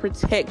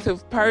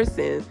overprotective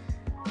person.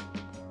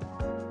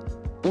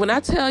 When I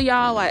tell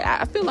y'all, like,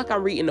 I feel like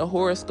I'm reading a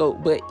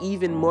horoscope, but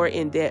even more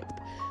in depth.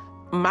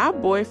 My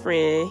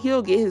boyfriend,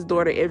 he'll get his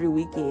daughter every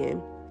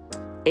weekend.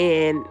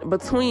 And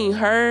between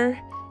her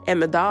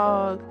and the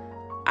dog,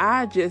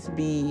 I just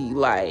be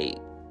like,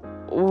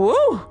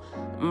 woo,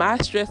 my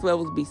stress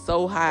levels be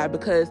so high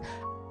because,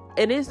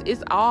 and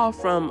it's all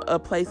from a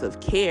place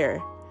of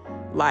care.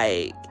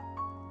 Like,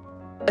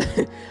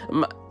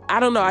 I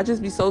don't know. I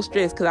just be so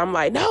stressed because I'm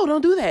like, no,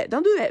 don't do that.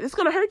 Don't do that. It's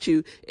going to hurt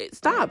you.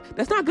 Stop.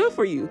 That's not good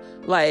for you.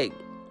 Like,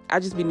 I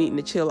just be needing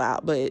to chill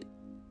out. But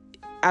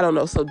I don't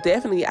know. So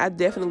I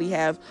definitely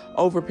have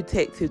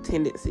overprotective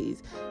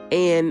tendencies.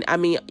 And I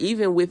mean,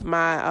 even with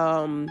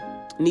my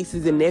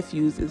nieces and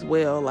nephews as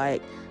well,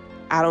 like,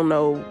 I don't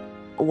know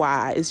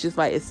why. It's just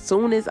like as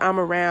soon as I'm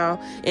around,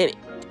 and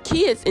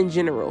kids in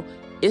general,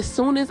 as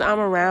soon as I'm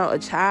around a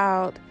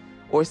child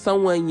or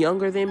someone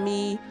younger than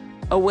me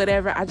or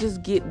whatever, I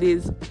just get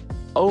this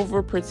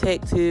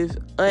overprotective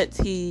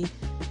auntie,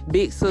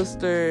 big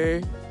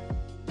sister.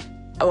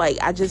 Like,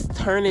 I just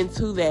turn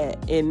into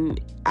that, and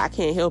I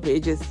can't help it.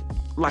 It just,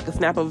 like a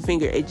snap of a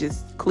finger, it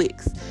just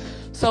clicks.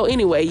 So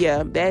anyway,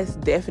 yeah, that's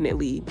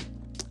definitely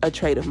a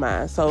trait of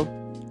mine. So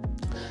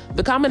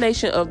the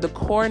combination of the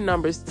core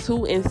numbers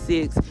 2 and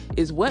 6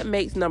 is what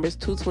makes numbers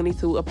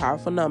 222 a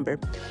powerful number.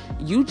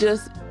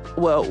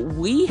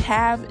 We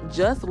have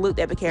just looked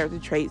at the character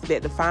traits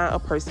that define a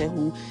person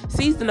who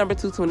sees the number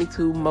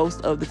 222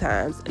 most of the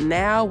times.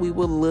 Now we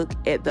will look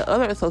at the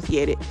other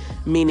associated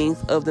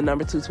meanings of the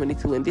number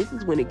 222, and this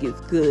is when it gets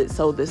good.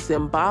 So the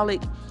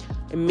symbolic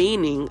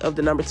meaning of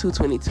the number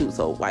 222.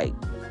 So, like,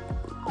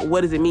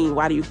 what does it mean?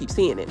 Why do you keep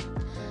seeing it?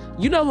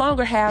 You no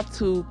longer have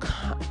to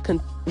I'm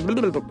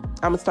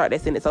gonna start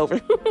that sentence over.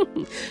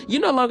 You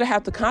no longer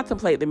have to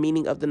contemplate the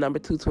meaning of the number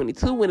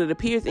 222 when it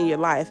appears in your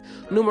life.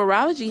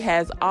 Numerology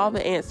has all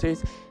the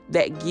answers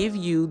that give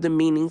you the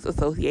meanings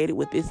associated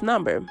with this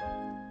number.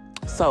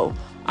 So,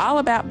 all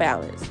about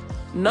balance.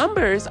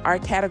 Numbers are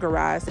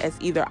categorized as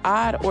either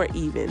odd or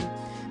even.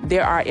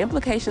 There are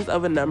implications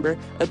of a number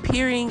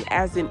appearing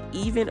as an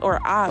even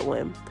or odd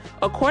one.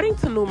 According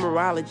to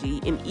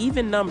numerology, an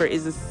even number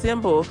is a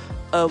symbol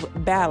of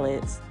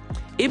balance.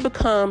 It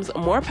becomes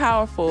more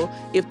powerful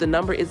if the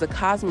number is a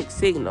cosmic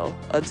signal,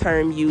 a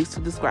term used to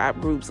describe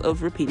groups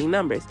of repeating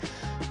numbers.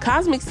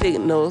 Cosmic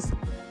signals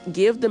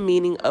give the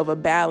meaning of a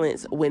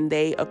balance when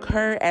they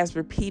occur as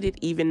repeated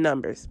even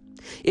numbers.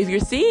 If you're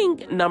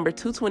seeing number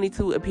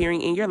 222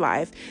 appearing in your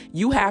life,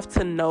 you have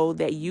to know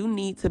that you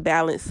need to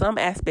balance some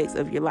aspects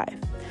of your life.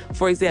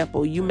 For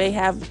example, you may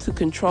have to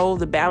control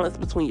the balance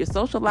between your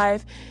social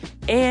life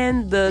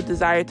and the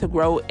desire to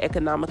grow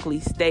economically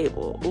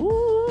stable.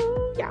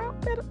 Ooh,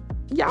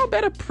 y'all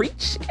better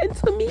preach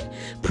unto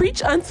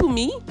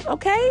me,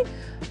 okay?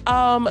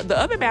 The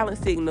other balance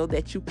signal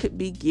that you could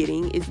be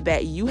getting is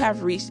that you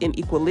have reached an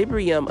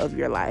equilibrium of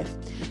your life.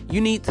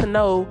 You need to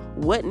know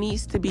what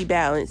needs to be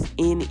balanced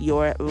in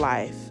your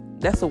life.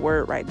 That's a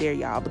word right there,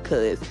 y'all,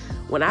 because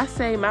when I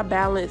say my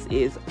balance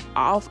is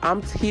off,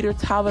 I'm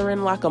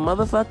teeter-tottering like a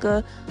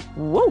motherfucker.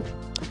 Woo!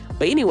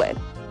 But anyway,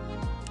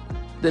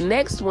 the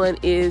next one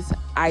is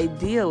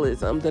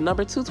idealism. The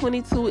number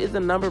 222 is a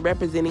number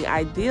representing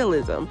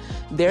idealism.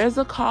 There's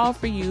a call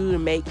for you to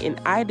make an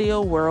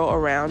ideal world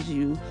around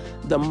you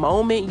the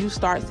moment you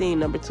start seeing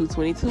number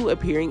 222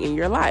 appearing in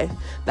your life.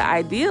 The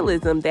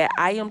idealism that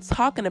I am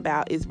talking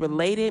about is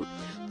related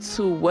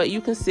to what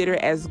you consider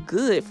as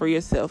good for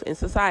yourself in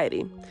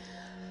society.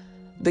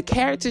 The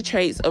character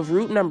traits of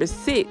root number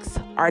 6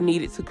 are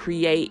needed to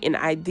create an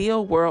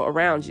ideal world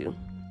around you.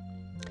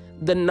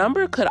 The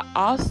number could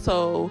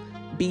also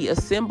be a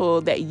symbol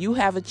that you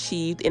have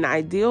achieved an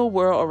ideal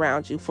world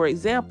around you. For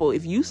example,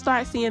 if you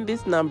start seeing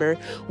this number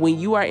when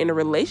you are in a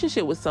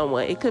relationship with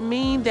someone, it could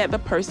mean that the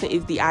person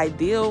is the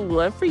ideal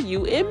one for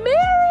you in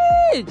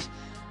marriage.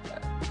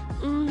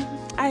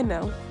 I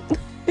know.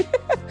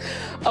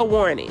 A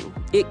warning.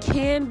 It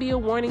can be a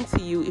warning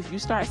to you if you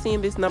start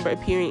seeing this number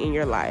appearing in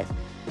your life.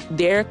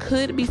 There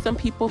could be some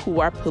people who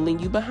are pulling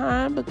you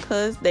behind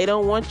because they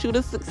don't want you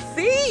to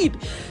succeed.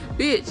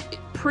 Bitch,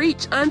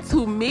 preach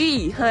unto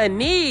me,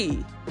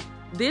 honey.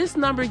 This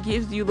number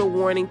gives you the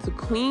warning to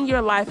clean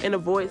your life and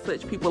avoid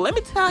such people. Let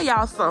me tell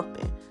y'all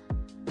something.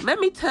 Let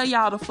me tell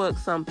y'all the fuck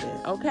something,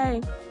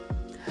 okay?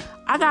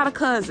 I got a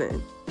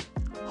cousin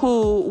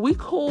who we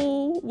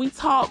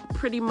talk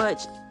pretty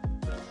much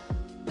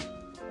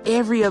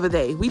every other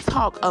day. We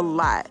talk a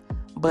lot.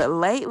 But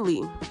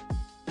lately,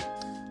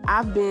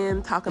 I've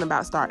been talking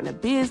about starting a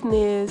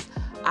business.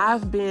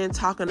 I've been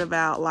talking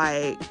about,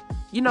 like,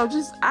 you know,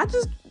 I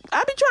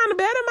be trying to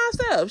better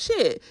myself.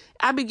 Shit.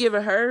 I be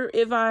giving her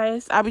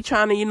advice. I be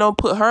trying to,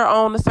 put her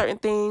on to certain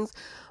things.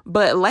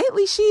 But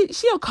lately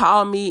she'll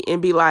call me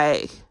and be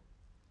like,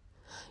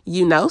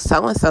 you know,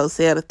 so-and-so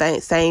said the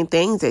same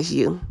things as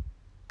you.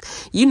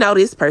 You know,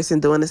 this person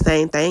doing the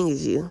same thing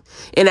as you.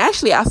 And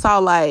actually I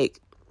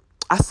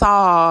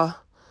saw,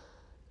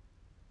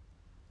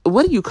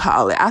 what do you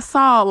call it? I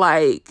saw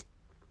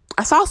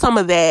some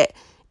of that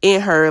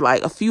in her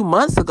like a few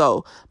months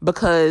ago,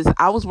 because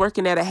I was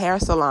working at a hair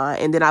salon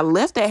and then I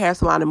left that hair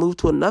salon and moved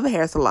to another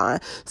hair salon.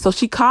 So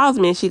she calls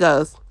me and she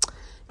goes,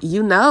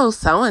 you know,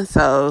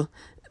 so-and-so,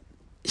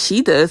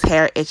 she does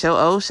hair at your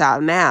old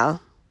shop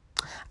now.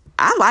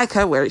 I like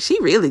her work. She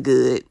really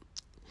good.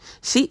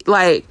 She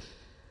like,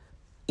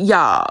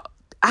 y'all,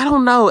 I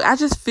don't know. I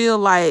just feel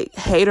like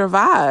hater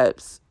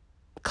vibes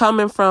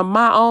coming from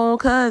my own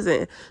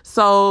cousin.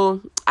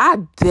 So I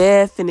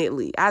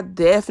definitely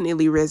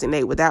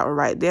resonate with that one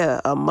right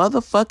there. A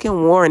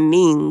motherfucking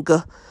warning.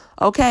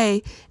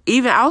 Okay.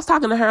 Even I was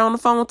talking to her on the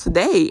phone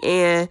today,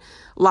 and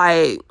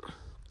like,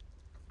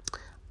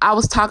 I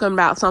was talking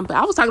about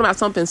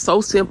something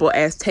so simple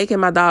as taking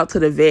my dog to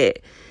the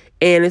vet.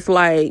 And it's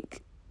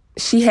like,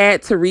 she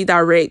had to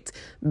redirect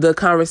the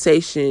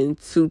conversation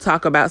to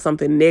talk about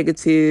something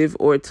negative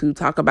or to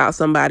talk about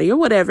somebody or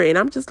whatever. And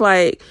I'm just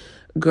like,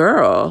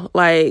 girl,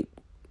 like,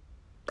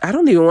 I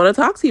don't even want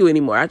to talk to you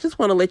anymore. I just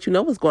want to let you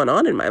know what's going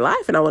on in my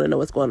life, and I want to know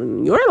what's going on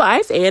in your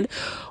life, and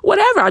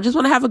whatever. I just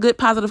want to have a good,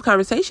 positive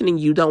conversation, and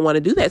you don't want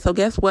to do that. So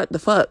guess what? The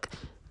fuck?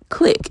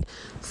 Click.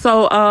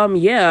 So,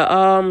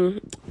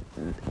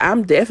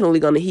 I'm definitely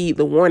going to heed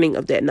the warning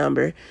of that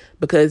number,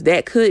 because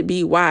that could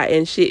be why.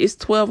 And shit, it's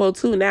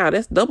 12:02 now.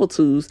 That's double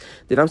twos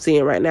that I'm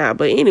seeing right now.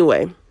 But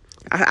anyway,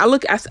 I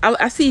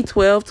see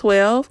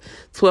 12:12,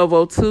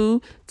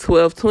 12:02,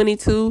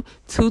 12:22,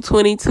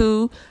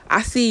 2:22.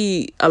 I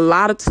see a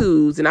lot of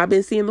twos, and I've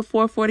been seeing the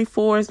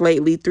 444s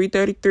lately,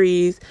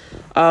 333s,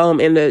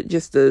 and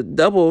the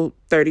double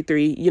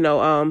 33. You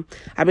know,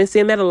 I've been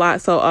seeing that a lot.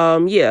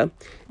 So, yeah,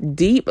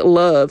 deep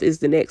love is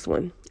the next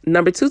one.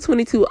 Number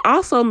 222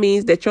 also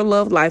means that your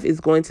love life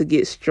is going to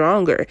get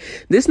stronger.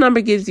 This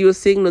number gives you a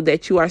signal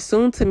that you are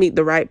soon to meet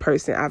the right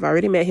person. I've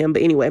already met him,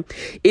 but anyway,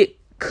 it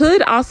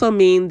could also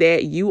mean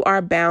that you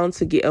are bound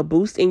to get a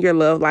boost in your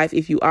love life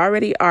if you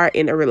already are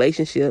in a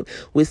relationship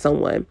with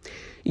someone.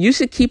 You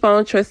should keep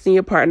on trusting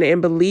your partner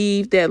and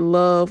believe that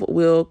love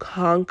will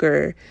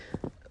conquer.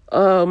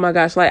 Oh my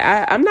gosh, like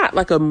I'm not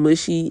like a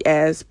mushy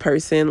ass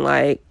person.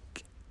 Like,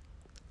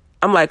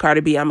 I'm like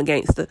Cardi B, I'm a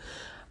gangster.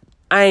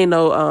 I ain't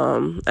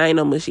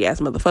no mushy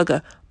ass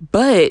motherfucker.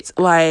 But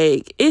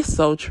like, it's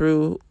so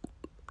true.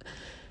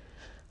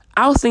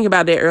 I was thinking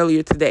about that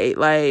earlier today.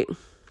 Like,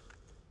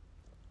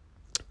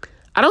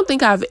 I don't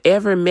think I've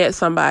ever met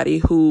somebody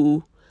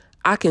who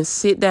I can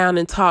sit down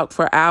and talk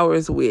for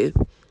hours with,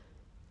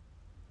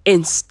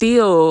 and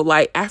still,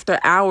 like, after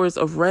hours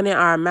of running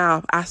our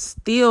mouth, I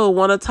still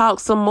want to talk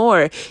some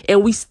more,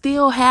 and we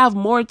still have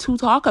more to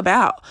talk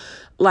about.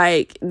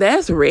 Like,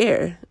 that's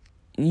rare.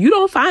 You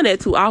don't find that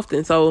too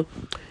often. So,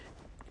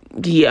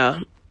 yeah,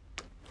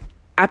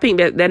 I think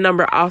that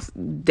number also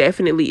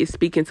definitely is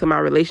speaking to my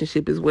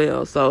relationship as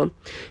well. So,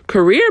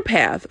 career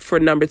path for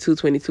number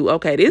 222.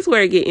 Okay, this is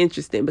where it get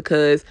interesting,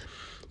 because,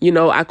 you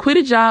know, I quit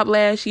a job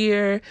last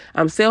year.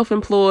 I'm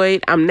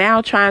self-employed. I'm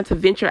now trying to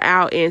venture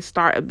out and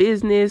start a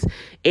business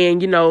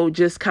and, you know,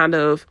 just kind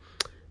of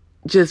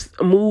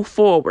just move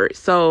forward.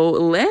 So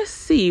let's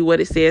see what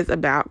it says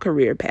about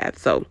career path.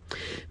 So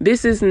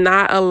this is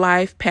not a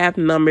life path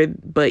number,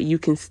 but you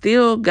can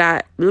still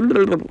got,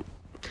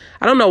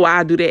 I don't know why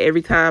I do that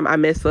every time I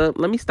mess up.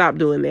 Let me stop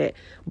doing that.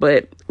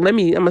 But I'm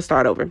going to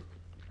start over.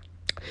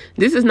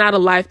 This is not a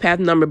life path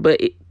number, but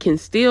it can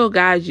still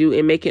guide you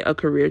in making a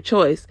career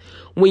choice.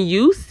 When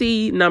you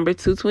see number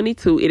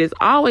 222, it is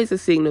always a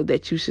signal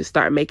that you should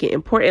start making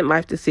important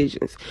life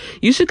decisions.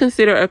 You should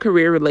consider a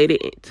career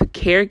related to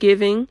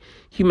caregiving,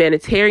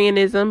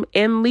 humanitarianism,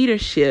 and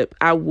leadership.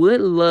 I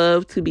would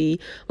love to be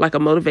like a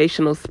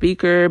motivational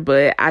speaker,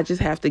 but I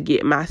just have to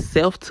get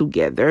myself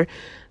together.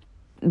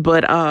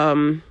 But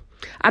I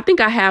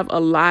think I have a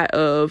lot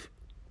of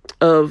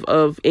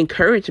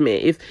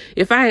encouragement.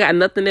 If I ain't got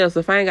nothing else,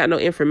 if I ain't got no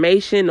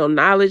information, no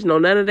knowledge, no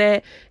none of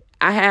that,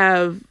 I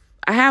have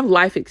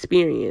life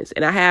experience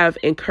and I have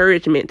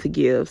encouragement to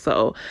give.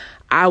 So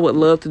I would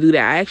love to do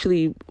that. I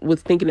actually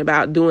was thinking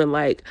about doing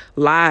like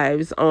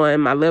lives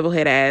on my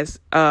Levelhead ass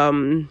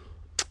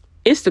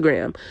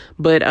Instagram,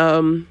 but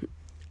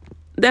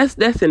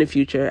that's in the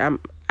future.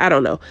 I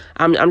don't know.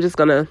 I'm just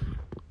gonna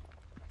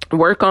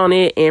work on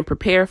it and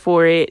prepare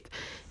for it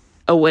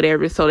or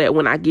whatever, so that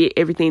when I get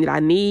everything that I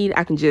need,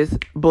 I can just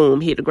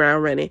boom, hit the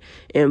ground running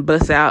and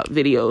bust out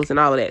videos and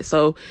all of that.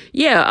 So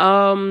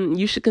yeah,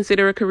 you should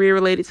consider a career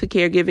related to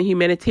caregiving,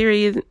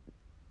 humanitarianism,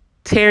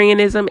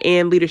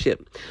 and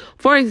leadership.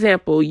 For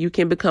example, you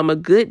can become a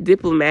good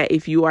diplomat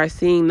if you are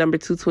seeing number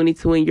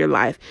 222 in your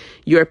life.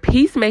 Your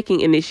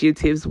peacemaking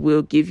initiatives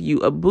will give you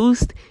a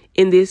boost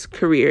in this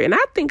career. And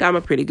I think I'm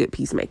a pretty good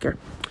peacemaker.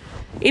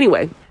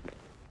 Anyway,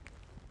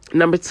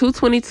 number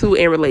 222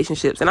 in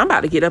relationships. And I'm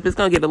about to get up. It's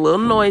going to get a little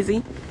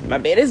noisy. My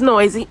bed is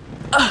noisy.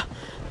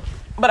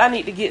 but I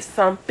need to get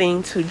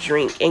something to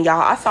drink. And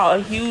y'all, I saw a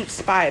huge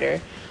spider.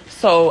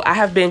 So I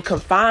have been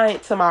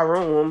confined to my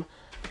room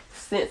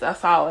since I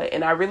saw it.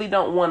 And I really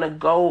don't want to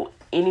go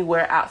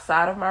anywhere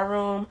outside of my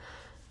room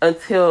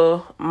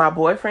until my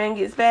boyfriend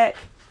gets back.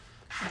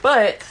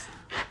 But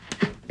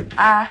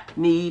I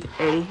need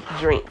a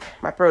drink.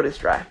 My throat is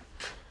dry.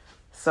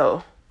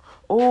 So,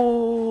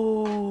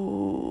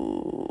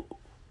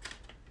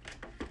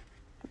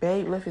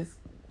 Babe left his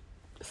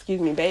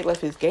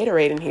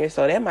Gatorade in here,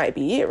 so that might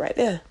be it right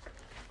there.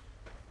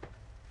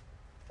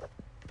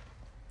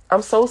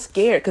 I'm so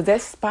scared because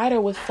that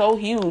spider was so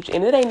huge,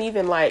 and it ain't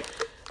even like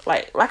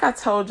I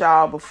told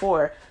y'all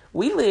before,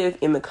 we live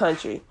in the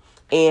country,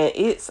 and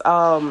it's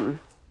a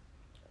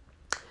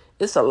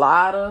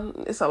lot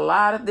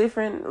of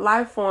different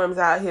life forms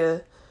out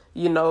here,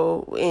 you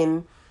know,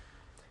 and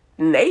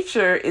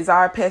nature is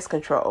our pest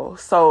control.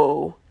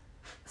 So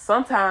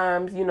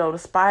sometimes, you know, the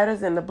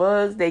spiders and the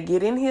bugs, they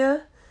get in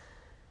here,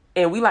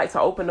 and we like to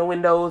open the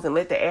windows and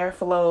let the air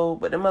flow,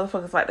 but the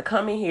motherfuckers like to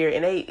come in here,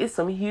 and it's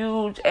some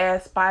huge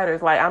ass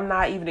spiders. Like, I'm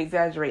not even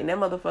exaggerating. That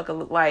motherfucker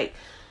look like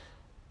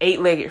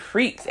 8-legged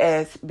freaks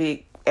ass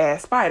big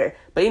ass spider.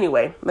 But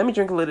anyway, let me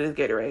drink a little of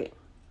this Gatorade.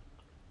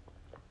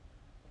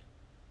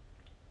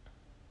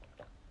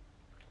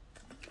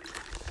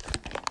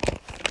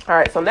 All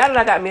right, so now that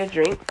I got me a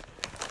drink,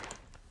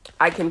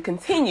 I can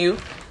continue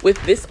with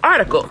this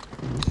article.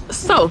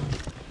 So,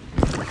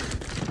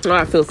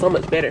 I feel so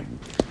much better.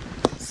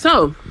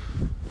 So,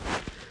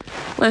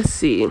 let's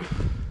see.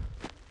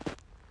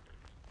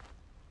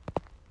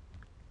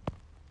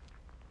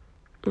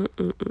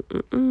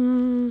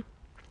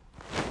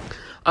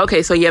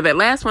 Okay, so yeah, that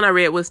last one I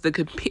read was the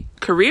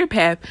career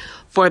path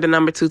for the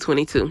number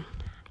 222.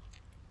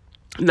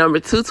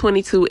 Number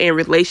 222 and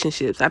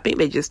relationships. I think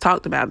they just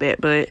talked about that,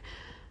 but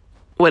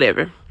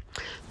whatever.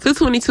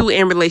 222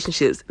 and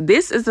relationships.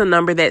 This is a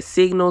number that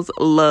signals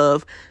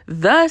love.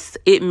 Thus,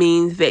 it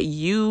means that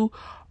you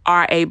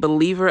are a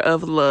believer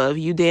of love.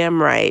 You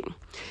damn right.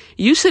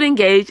 You should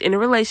engage in a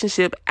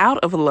relationship out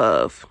of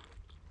love.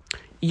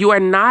 You are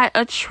not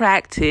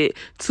attracted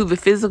to the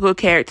physical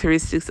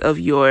characteristics of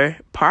your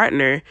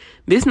partner.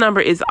 This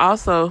number is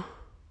also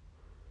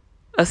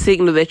a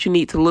signal that you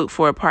need to look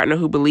for a partner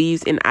who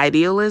believes in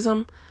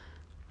idealism.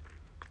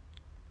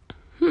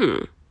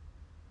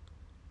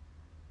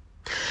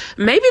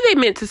 Maybe they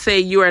meant to say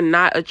you are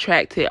not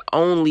attracted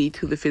only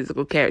to the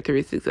physical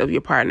characteristics of your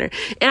partner.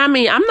 And I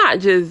mean, I'm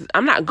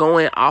not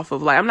going off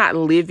of, like, I'm not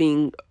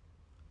living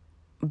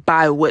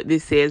by what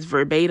this says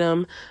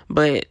verbatim,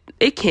 but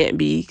it can't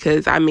be,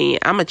 because I mean,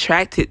 I'm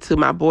attracted to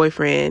my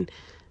boyfriend.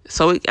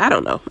 So I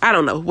don't know,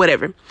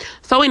 whatever.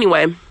 So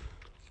anyway,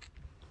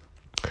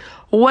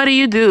 what do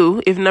you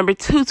do if number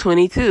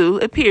 222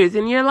 appears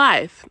in your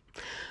life?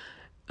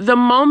 The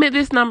moment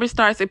this number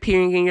starts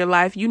appearing in your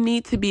life, you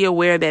need to be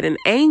aware that an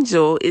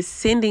angel is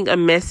sending a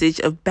message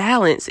of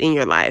balance in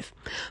your life.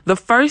 The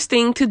first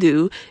thing to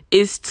do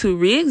is to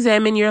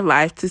re-examine your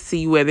life to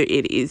see whether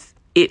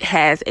it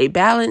has a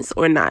balance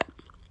or not.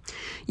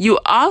 You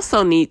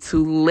also need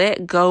to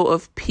let go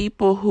of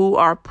people who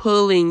are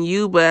pulling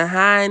you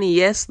behind.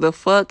 Yes, the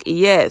fuck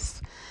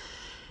yes.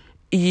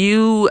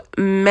 You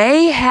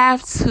may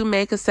have to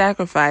make a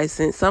sacrifice,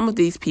 since some of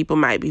these people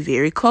might be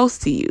very close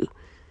to you.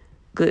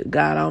 Good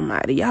God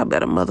Almighty, y'all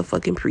better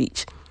motherfucking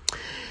preach.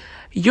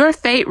 Your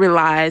fate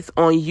relies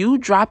on you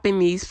dropping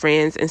these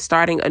friends and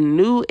starting a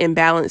new and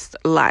balanced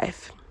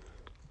life.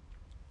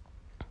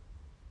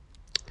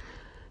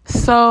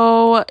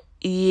 So,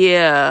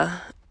 yeah.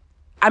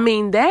 I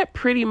mean, that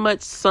pretty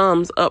much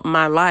sums up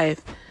my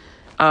life.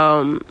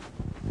 I'm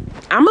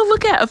gonna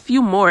look at a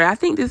few more. I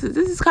think this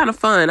is kind of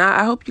fun.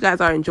 I hope you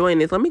guys are enjoying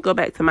this. Let me go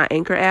back to my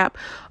Anchor app.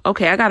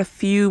 Okay, I got a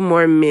few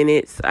more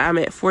minutes. I'm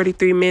at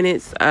 43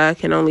 minutes. I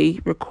can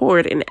only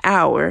record an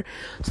hour.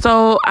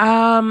 So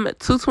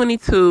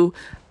 222.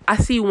 I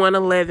see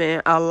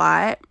 111 a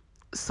lot.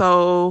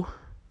 So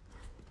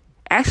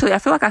actually, I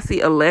feel like I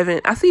see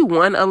 11. I see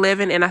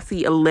 111 and I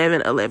see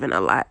 1111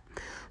 a lot.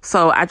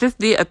 So I just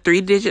did a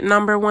 3-digit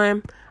number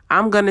one.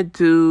 I'm gonna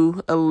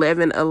do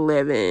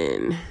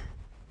 1111.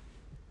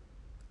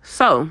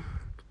 So,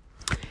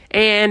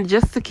 and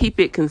just to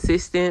keep it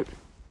consistent,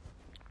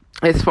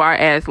 as far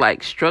as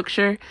like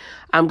structure,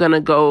 I'm going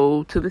to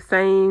go to the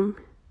same.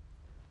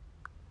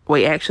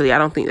 Wait, actually, I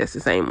don't think that's the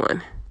same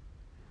one.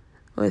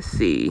 Let's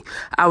see.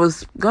 I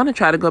was going to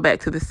try to go back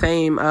to the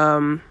same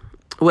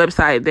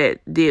website that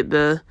did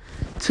the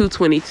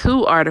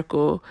 222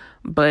 article,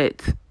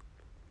 but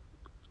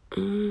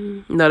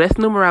no, that's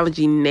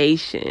Numerology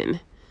Nation.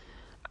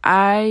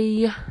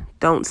 I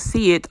don't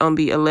see it on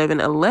the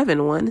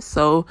 1111 one,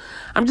 so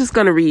I'm just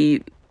going to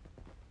read.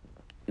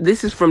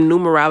 This is from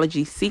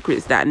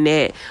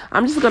numerologysecrets.net.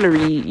 I'm just going to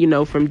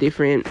read, from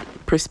different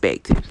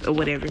perspectives or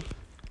whatever.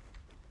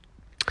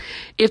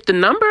 If the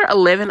number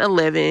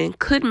 1111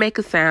 could make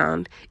a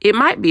sound, it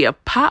might be a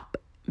pop,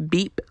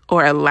 beep,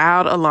 or a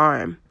loud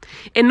alarm.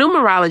 In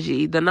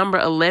numerology, the number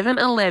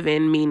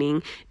 1111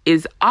 meaning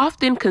is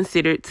often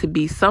considered to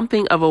be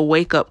something of a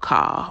wake-up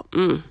call.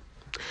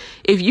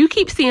 If you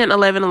keep seeing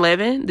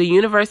 1111, the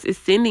universe is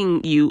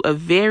sending you a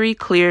very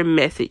clear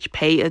message.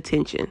 Pay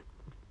attention.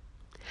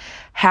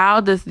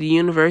 How does the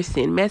universe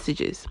send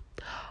messages?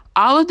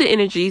 All of the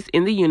energies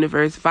in the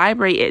universe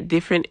vibrate at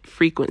different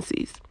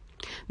frequencies.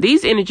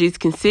 These energies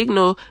can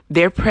signal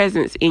their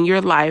presence in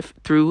your life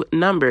through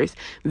numbers.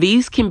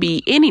 These can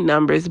be any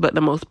numbers, but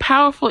the most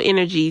powerful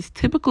energies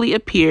typically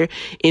appear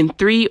in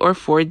 3 or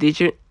 4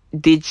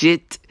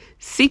 digit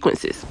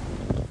sequences.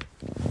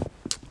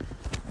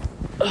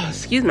 Oh,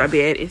 excuse my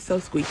bed, it's so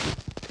squeaky.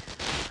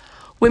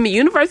 When the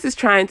universe is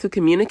trying to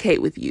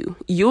communicate with you,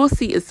 you'll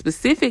see a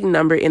specific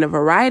number in a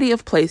variety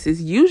of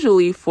places,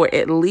 usually for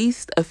at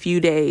least a few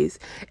days.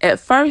 At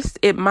first,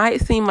 it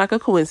might seem like a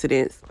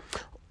coincidence.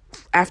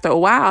 After a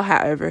while,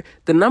 however,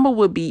 the number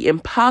would be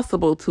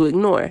impossible to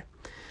ignore.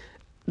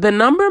 The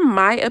number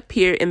might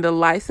appear in the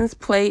license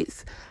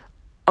plates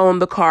on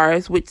the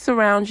cars which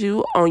surround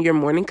you on your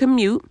morning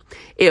commute.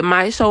 It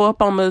might show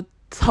up on the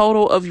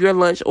total of your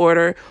lunch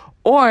order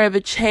or the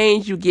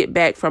change you get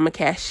back from a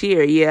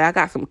cashier. Yeah, I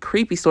got some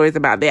creepy stories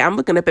about that. I'm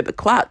looking up at the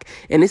clock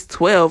and it's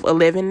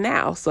 12:11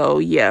 now. So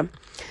yeah.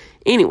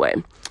 Anyway,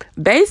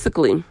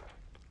 basically,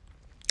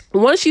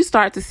 once you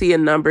start to see a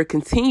number,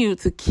 continue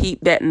to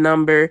keep that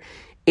number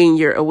in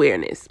your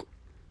awareness.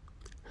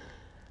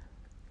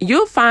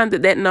 You'll find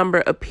that number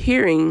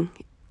appearing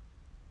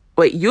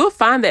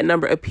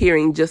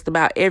just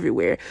about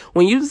everywhere.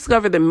 When you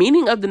discover the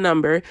meaning of the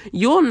number,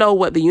 you'll know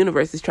what the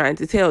universe is trying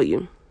to tell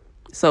you.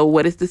 So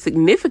what is the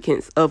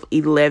significance of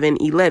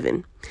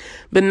 1111?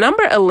 The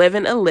number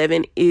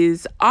 1111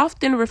 is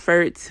often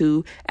referred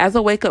to as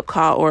a wake-up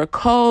call or a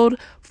code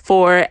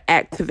for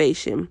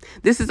activation.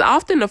 This is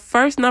often the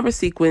first number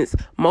sequence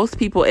most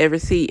people ever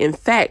see. In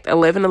fact,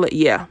 1111,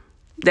 yeah,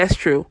 that's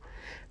true.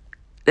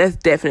 That's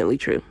definitely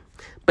true.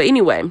 But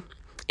anyway,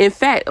 in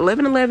fact,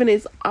 1111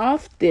 is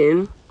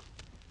often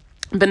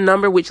the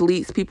number which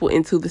leads people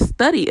into the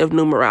study of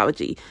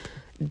numerology.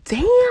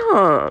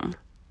 Damn.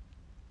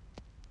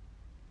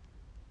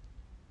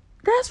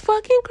 That's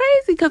fucking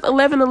crazy, because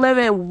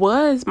 1111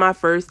 was my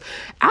first,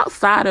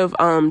 outside of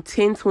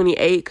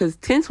 1028, because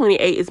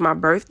 1028 is my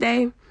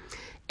birthday.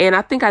 And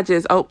I think I see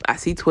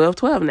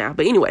 1212 now.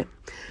 But anyway,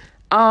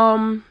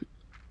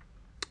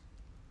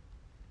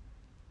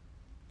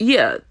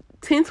 yeah,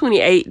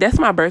 1028, that's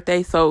my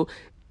birthday. So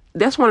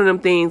that's one of them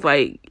things,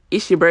 like,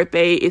 it's your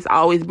birthday. It's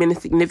always been a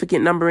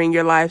significant number in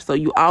your life, so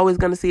you always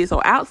going to see it.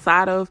 So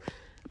outside of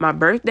my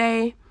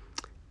birthday,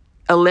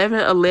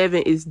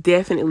 1111 is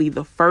definitely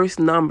the first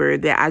number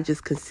that I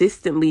just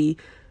consistently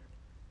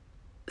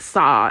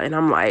saw. And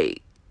I'm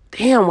like,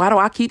 damn, why do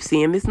I keep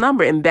seeing this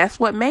number? And that's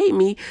what made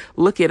me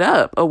look it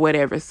up or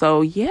whatever.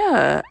 So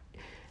yeah,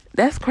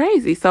 that's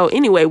crazy. So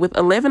anyway, with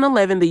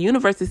 1111, the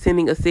universe is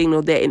sending a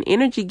signal that an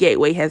energy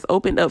gateway has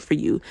opened up for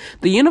you.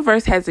 The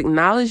universe has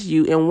acknowledged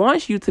you and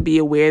wants you to be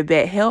aware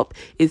that help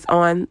is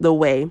on the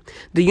way.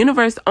 The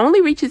universe only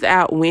reaches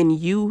out when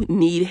you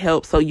need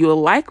help, so you'll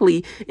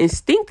likely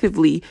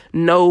instinctively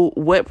know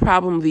what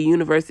problem the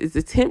universe is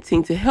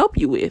attempting to help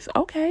you with.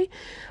 Okay.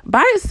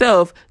 By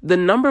itself, the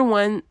number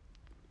 1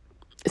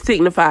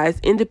 signifies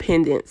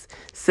independence,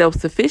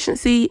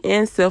 self-sufficiency,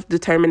 and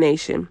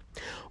self-determination.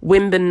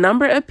 When the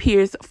number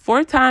appears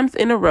 4 times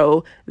in a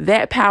row,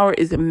 that power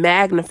is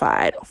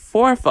magnified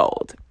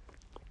 4-fold.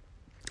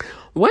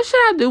 What should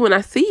I do when I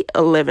see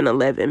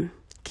 1111?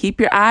 Keep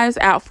your eyes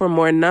out for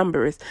more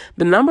numbers.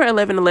 The number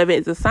 1111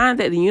 is a sign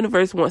that the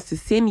universe wants to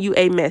send you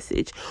a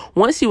message.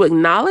 Once you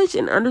acknowledge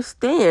and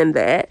understand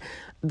that,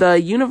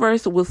 the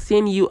universe will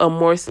send you a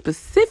more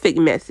specific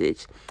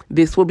message.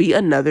 This will be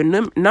another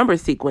number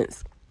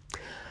sequence.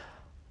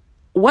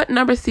 What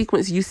number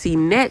sequence you see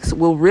next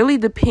will really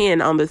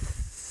depend on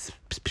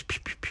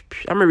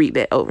I'm going to read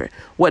that over.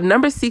 What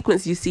number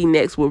sequence you see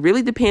next will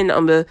really depend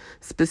on the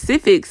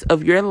specifics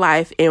of your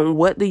life and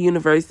what the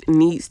universe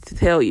needs to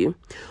tell you.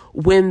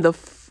 When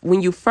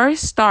you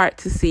first start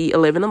to see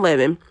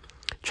 1111,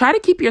 try to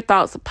keep your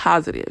thoughts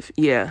positive.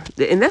 Yeah.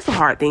 And that's a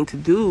hard thing to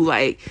do.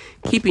 Like,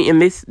 keeping,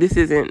 and this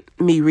isn't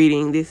me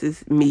reading. This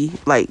is me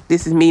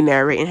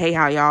narrating. Hey,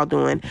 how y'all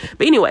doing?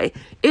 But anyway,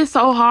 it's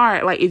so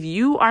hard. Like, if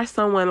you are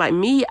someone like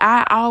me,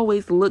 I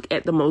always look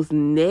at the most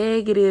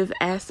negative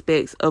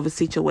aspects of a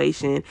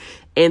situation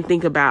and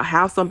think about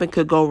how something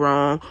could go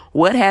wrong,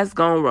 what has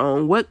gone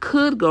wrong, what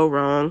could go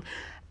wrong,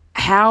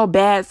 how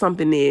bad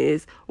something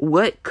is,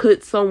 what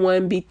could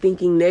someone be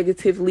thinking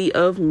negatively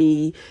of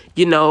me,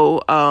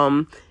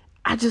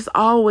 I just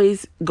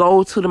always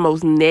go to the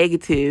most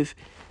negative,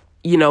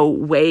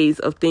 ways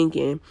of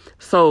thinking.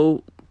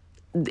 So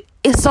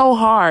it's so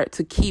hard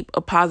to keep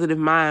a positive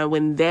mind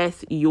when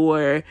that's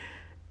your,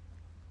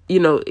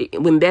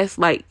 when that's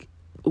like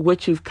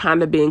what you've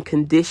kind of been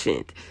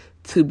conditioned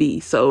to be.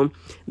 So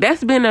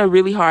that's been a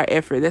really hard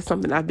effort. That's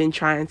something I've been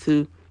trying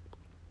to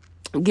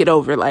get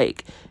over,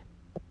 like,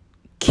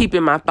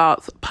 keeping my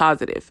thoughts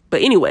positive.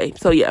 But anyway,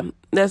 so yeah,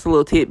 that's a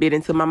little tidbit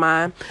into my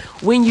mind.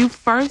 When you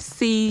first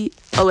see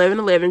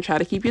 1111, try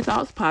to keep your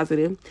thoughts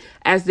positive.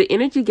 As the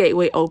energy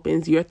gateway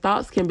opens, your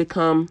thoughts can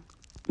become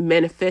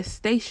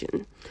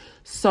manifestation.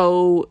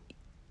 So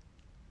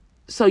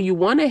you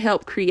want to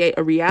help create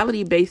a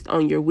reality based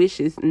on your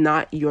wishes,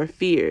 not your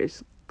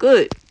fears.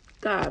 Good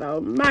God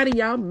almighty,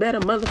 y'all better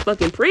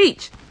motherfucking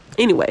preach.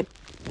 Anyway,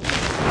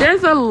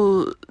 there's a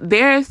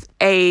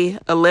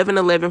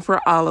 1111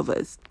 for all of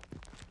us.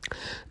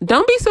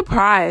 Don't be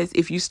surprised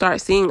if you start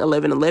seeing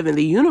 1111.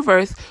 The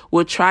universe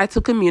will try to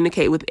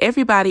communicate with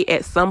everybody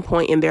at some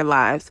point in their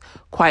lives.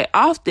 Quite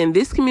often,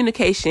 this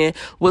communication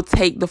will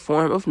take the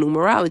form of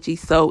numerology.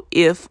 So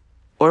if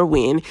or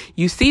when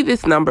you see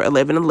this number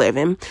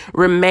 1111,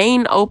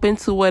 remain open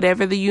to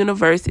whatever the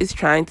universe is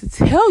trying to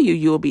tell you.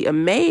 You'll be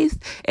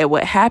amazed at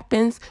what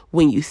happens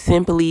when you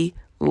simply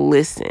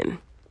listen.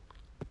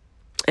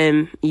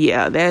 And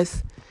yeah,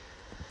 that's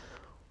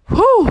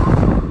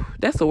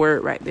a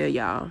word right there,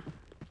 y'all.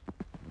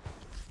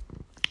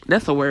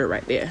 That's a word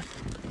right there.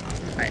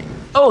 All right.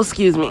 Oh,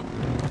 excuse me.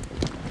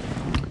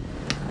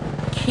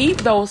 Keep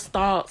those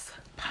thoughts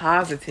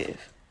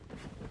positive.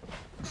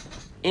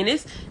 And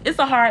it's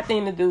a hard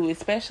thing to do,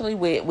 especially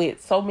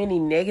with so many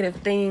negative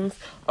things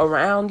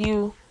around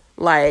you.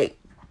 Like,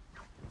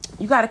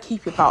 you got to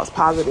keep your thoughts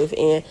positive.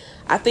 And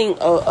I think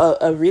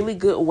a really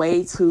good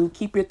way to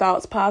keep your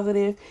thoughts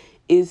positive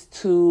is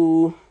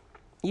to,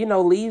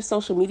 leave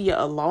social media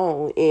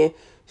alone. And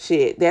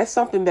shit, that's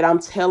something that I'm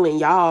telling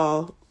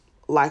y'all.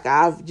 Like,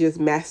 I've just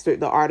mastered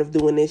the art of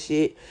doing this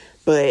shit.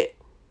 But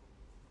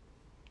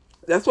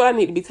that's what I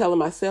need to be telling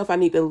myself. I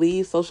need to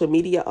leave social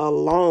media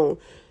alone.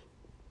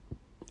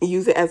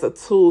 Use it as a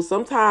tool.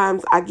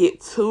 Sometimes I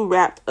get too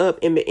wrapped up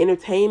in the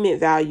entertainment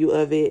value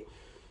of it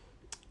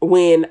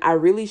when I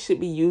really should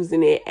be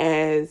using it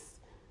as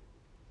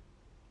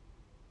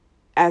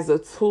a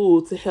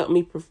tool to help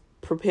me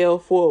propel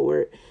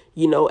forward,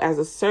 as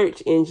a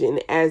search engine,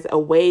 as a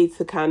way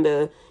to kind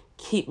of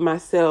keep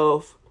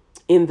myself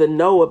in the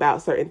know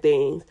about certain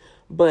things.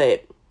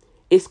 But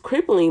it's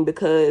crippling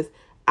because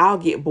I'll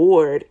get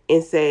bored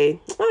and say,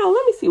 oh,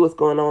 let me see what's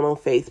going on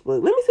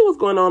Facebook. Let me see what's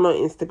going on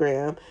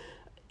Instagram.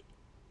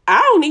 I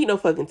don't need no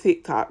fucking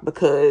TikTok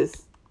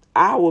because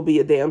I will be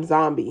a damn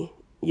zombie.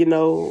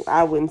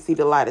 I wouldn't see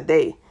the light of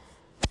day.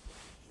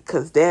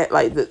 Because that,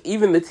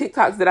 even the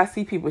TikToks that I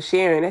see people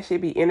sharing, that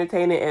should be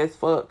entertaining as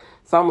fuck.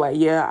 So I'm like,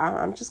 yeah,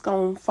 I'm just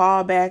going to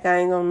fall back. I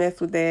ain't going to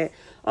mess with that.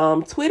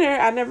 Twitter,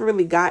 I never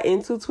really got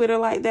into Twitter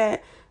like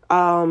that.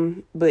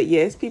 But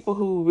yeah, it's people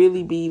who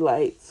really be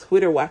like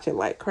Twitter watching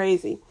like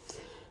crazy.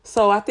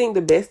 So I think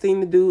the best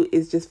thing to do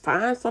is just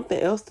find something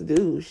else to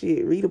do.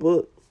 Shit, read a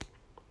book.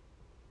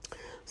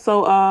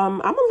 So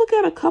I'm going to look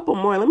at a couple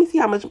more. Let me see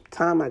how much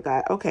time I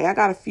got. Okay, I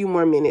got a few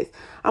more minutes.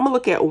 I'm going to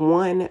look at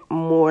one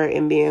more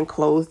and then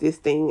close this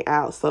thing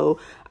out. So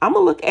I'm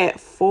going to look at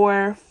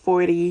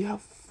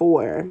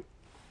 444.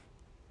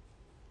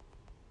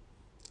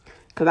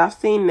 Because I've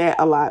seen that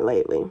a lot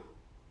lately.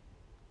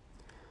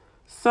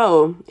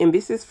 So, and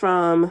this is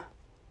from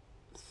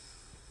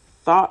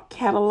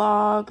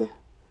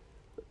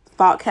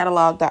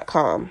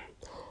thoughtcatalog.com.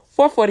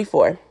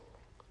 444.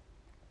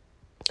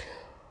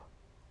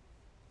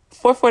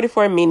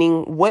 444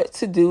 meaning what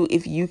to do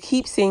if you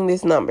keep seeing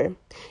this number.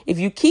 If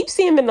you keep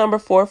seeing the number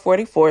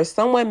 444,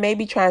 someone may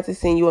be trying to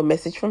send you a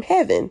message from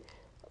heaven.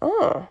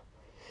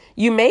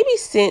 You may be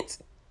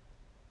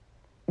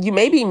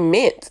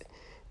meant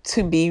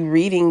to be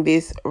reading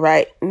this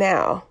right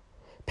now.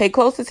 Pay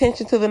close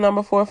attention to the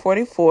number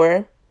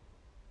 444.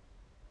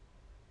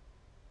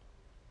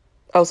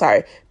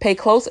 Pay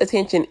close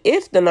attention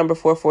if the number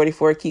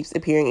 444 keeps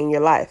appearing in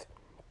your life.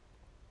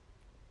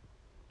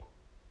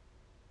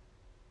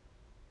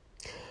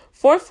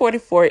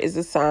 444 is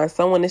a sign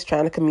someone is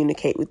trying to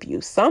communicate with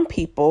you. Some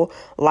people,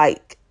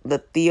 like the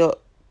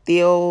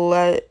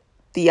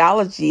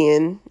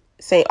theologian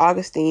St.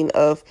 Augustine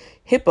of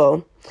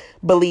Hippo,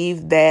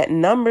 believe that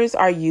numbers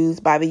are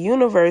used by the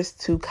universe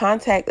to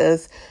contact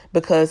us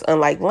because,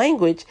 unlike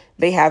language,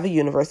 they have a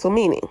universal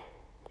meaning.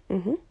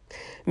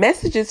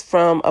 Messages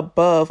from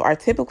above are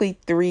typically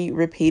 3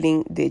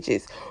 repeating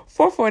digits.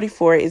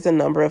 444 is a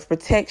number of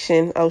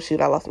protection. Oh, shoot,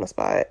 I lost my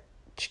spot.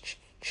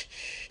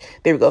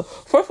 There we go.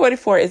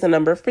 444 is a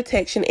number of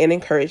protection and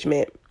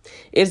encouragement.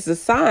 It's a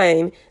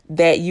sign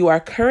that you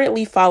are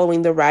currently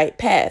following the right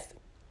path.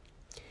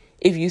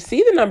 If you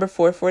see the number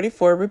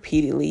 444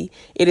 repeatedly,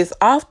 it is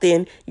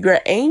often your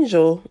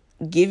angel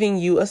giving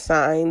you a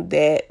sign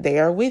that they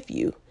are with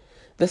you.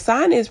 The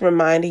sign is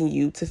reminding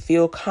you to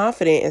feel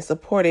confident and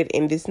supported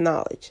in this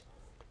knowledge.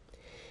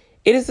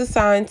 It is a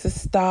sign to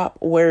stop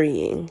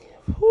worrying.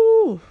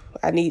 Whew,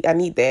 I need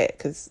that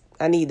because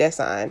I need that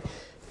sign.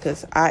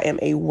 Because I am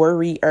a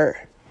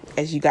worrier,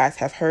 as you guys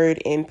have heard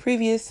in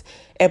previous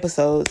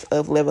episodes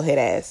of Levelhead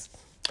Ass.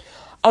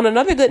 On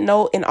another good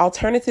note, an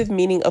alternative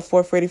meaning of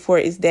 444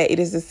 is that it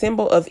is a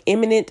symbol of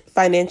imminent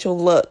financial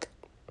luck.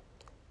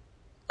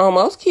 On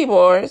most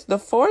keyboards, the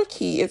 4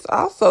 key is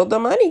also the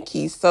money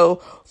key. So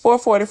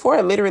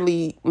 444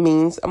 literally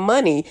means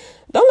money.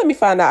 Don't let me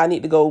find out I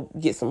need to go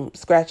get some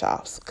scratch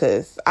offs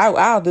because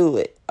I'll do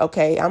it.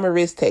 Okay, I'm a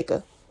risk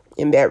taker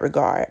in that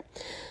regard.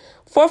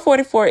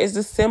 444 is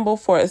the symbol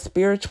for a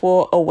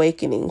spiritual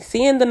awakening.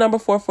 Seeing the number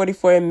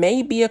 444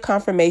 may be a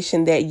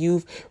confirmation that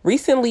you've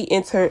recently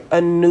entered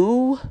a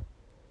new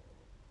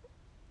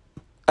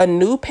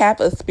path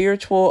of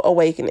spiritual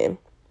awakening.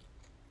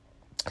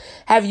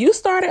 Have you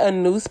started a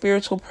new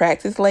spiritual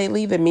practice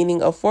lately? The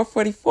meaning of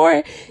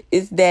 444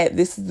 is that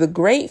this is a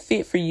great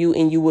fit for you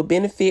and you will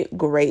benefit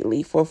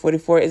greatly.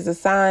 444 is a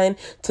sign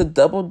to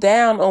double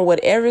down on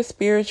whatever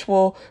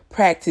spiritual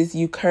practice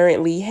you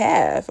currently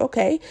have.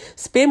 Okay,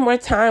 spend more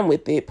time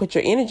with it, put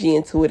your energy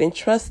into it, and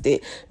trust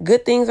it.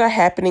 Good things are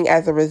happening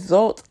as a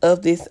result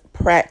of this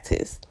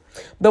practice.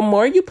 The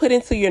more you put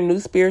into your new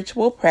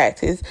spiritual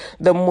practice,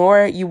 the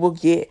more you will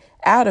get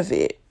out of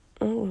it.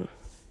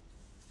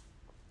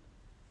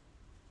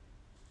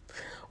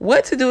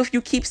 What to do if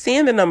you keep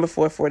seeing the number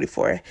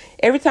 444?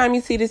 Every time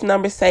you see this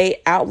number, say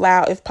out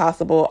loud, if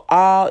possible,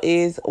 all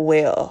is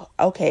well.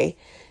 Okay.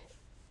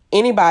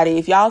 Anybody,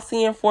 if y'all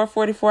seeing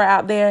 444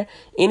 out there,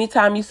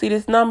 anytime you see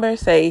this number,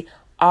 say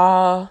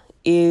all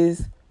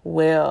is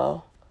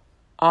well.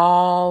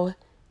 All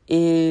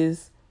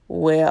is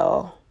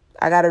well.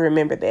 I got to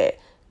remember that.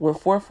 When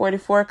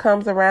 444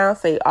 comes around,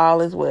 say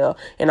all is well.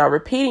 And I'm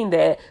repeating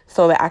that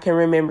so that I can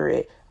remember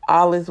it.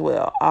 All is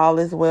well. All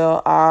is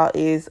well. All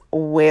is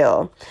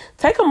well.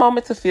 Take a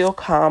moment to feel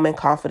calm and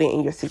confident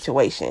in your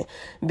situation.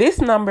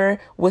 This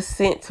number was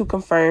sent to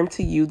confirm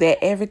to you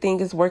that everything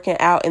is working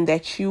out and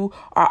that you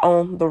are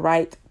on the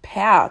right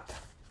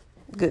path.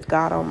 Good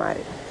God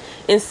Almighty.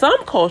 In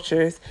some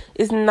cultures,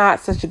 it's not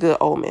such a good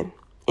omen.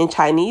 In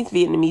Chinese,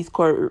 Vietnamese,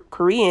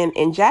 Korean,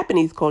 and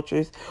Japanese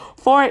cultures,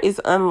 4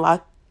 is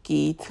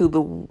unlucky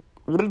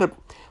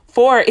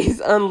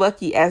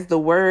as the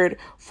word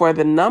for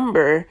the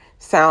number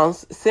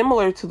sounds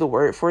similar to the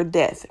word for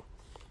death.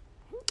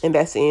 And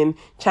that's in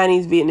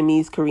Chinese,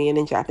 Vietnamese, Korean,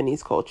 and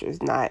Japanese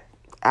cultures, not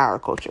our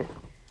culture.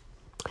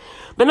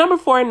 The number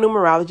 4 in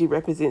numerology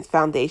represents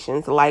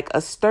foundations, like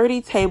a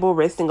sturdy table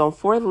resting on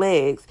 4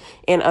 legs,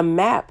 and a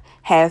map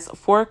has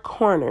 4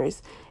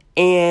 corners.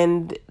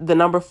 And the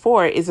number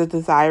 4 is a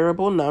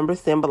desirable number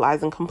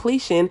symbolizing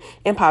completion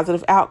and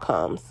positive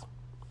outcomes.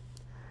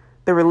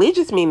 The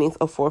religious meanings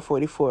of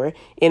 444.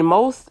 In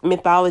most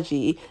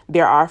mythology,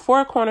 there are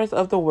 4 corners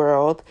of the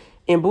world.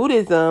 In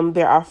Buddhism,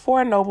 there are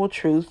 4 noble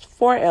truths,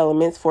 4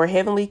 elements, 4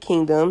 heavenly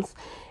kingdoms,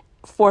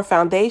 4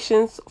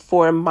 foundations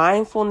for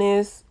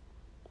mindfulness.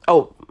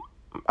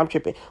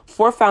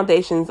 4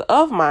 foundations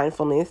of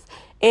mindfulness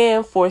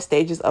and 4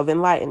 stages of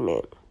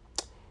enlightenment.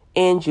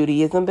 In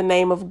Judaism, the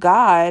name of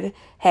God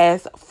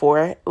has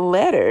 4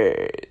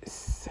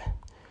 letters.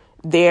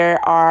 There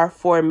are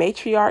 4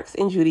 matriarchs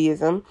in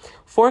Judaism,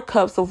 4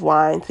 cups of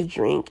wine to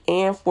drink,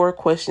 and 4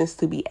 questions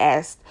to be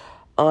asked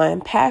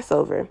on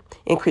Passover.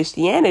 In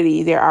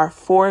Christianity, there are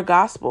 4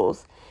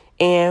 gospels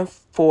and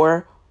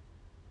 4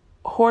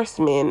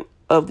 horsemen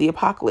of the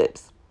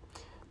apocalypse.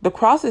 The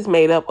cross is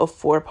made up of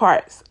 4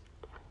 parts.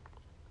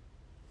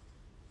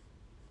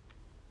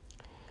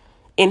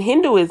 In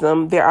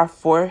Hinduism, there are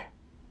 4...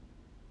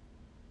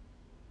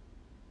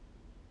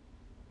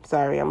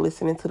 Sorry, I'm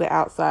listening to the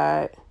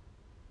outside.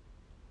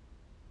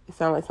 It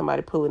sounds like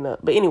somebody pulling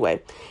up. But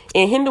anyway,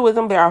 in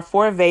Hinduism, there are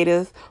 4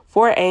 Vedas,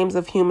 4 aims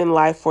of human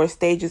life, 4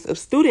 stages of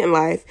student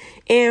life,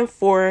 and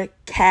 4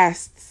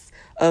 castes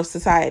of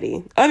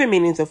society. Other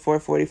meanings of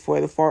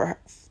 444,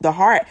 the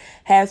heart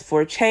has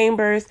 4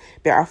 chambers.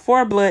 There are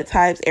 4 blood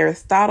types.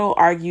 Aristotle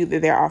argued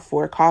that there are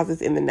 4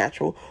 causes in the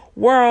natural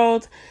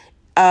world.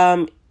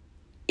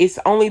 It's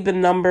the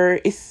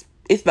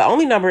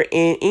only number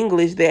in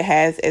English that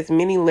has as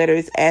many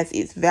letters as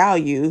its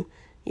value.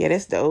 Yeah,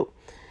 that's dope.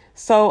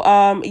 So,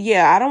 I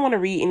don't want to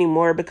read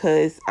anymore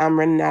because I'm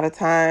running out of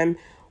time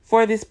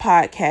for this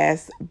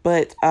podcast.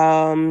 But,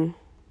 damn,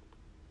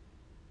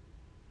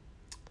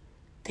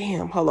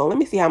 hold on. Let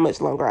me see how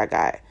much longer I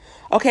got.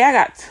 Okay, I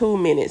got 2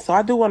 minutes. So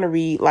I do want to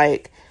read,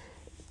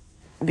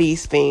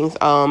 these things.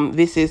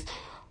 This is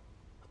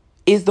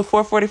the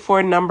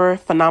 444 number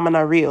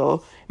phenomena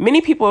real?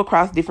 Many people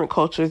across different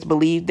cultures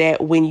believe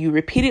that when you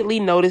repeatedly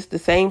notice the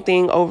same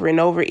thing over and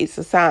over, it's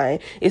a sign.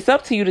 It's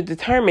up to you to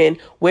determine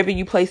whether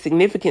you place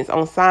significance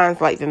on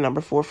signs like the number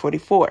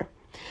 444.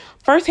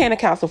 First-hand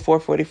accounts of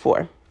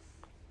 444.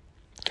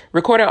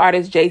 Recording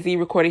artist Jay-Z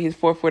recorded his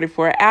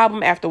 444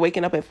 album after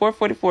waking up at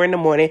 4:44 in the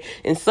morning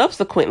and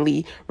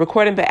subsequently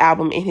recording the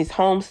album in his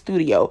home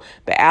studio.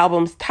 The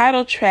album's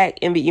title track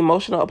and the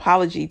emotional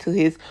apology to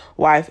his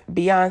wife,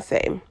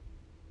 Beyonce.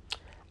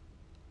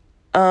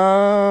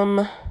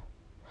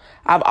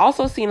 I've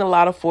also seen a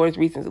lot of 4s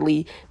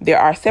recently. There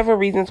are several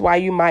reasons why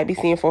you might be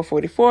seeing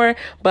 444,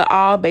 but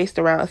all based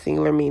around a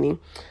singular meaning.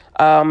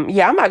 I'm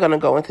not going to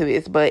go into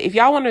this, but if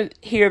y'all want to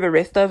hear the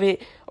rest of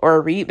it or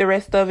read the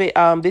rest of it,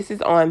 this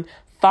is on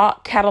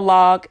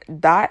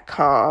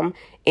thoughtcatalog.com,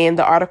 and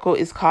the article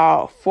is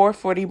called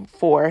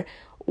 444,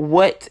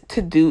 what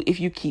to do if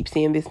you keep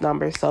seeing this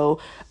number. So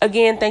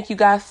again, thank you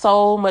guys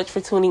so much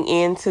for tuning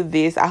in to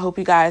this. I hope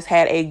you guys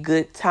had a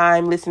good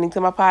time listening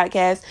to my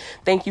podcast.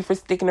 Thank you for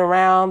sticking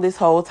around this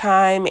whole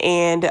time.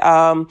 And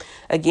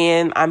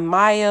again, I'm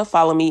Maya.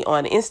 Follow me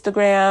on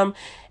Instagram.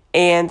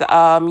 And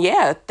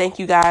thank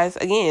you guys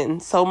again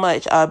so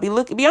much. Be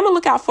on the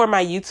lookout for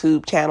my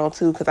YouTube channel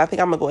too, because I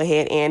think I'm gonna go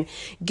ahead and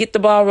get the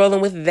ball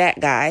rolling with that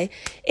guy.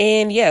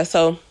 And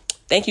so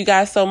thank you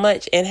guys so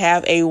much, and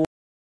have a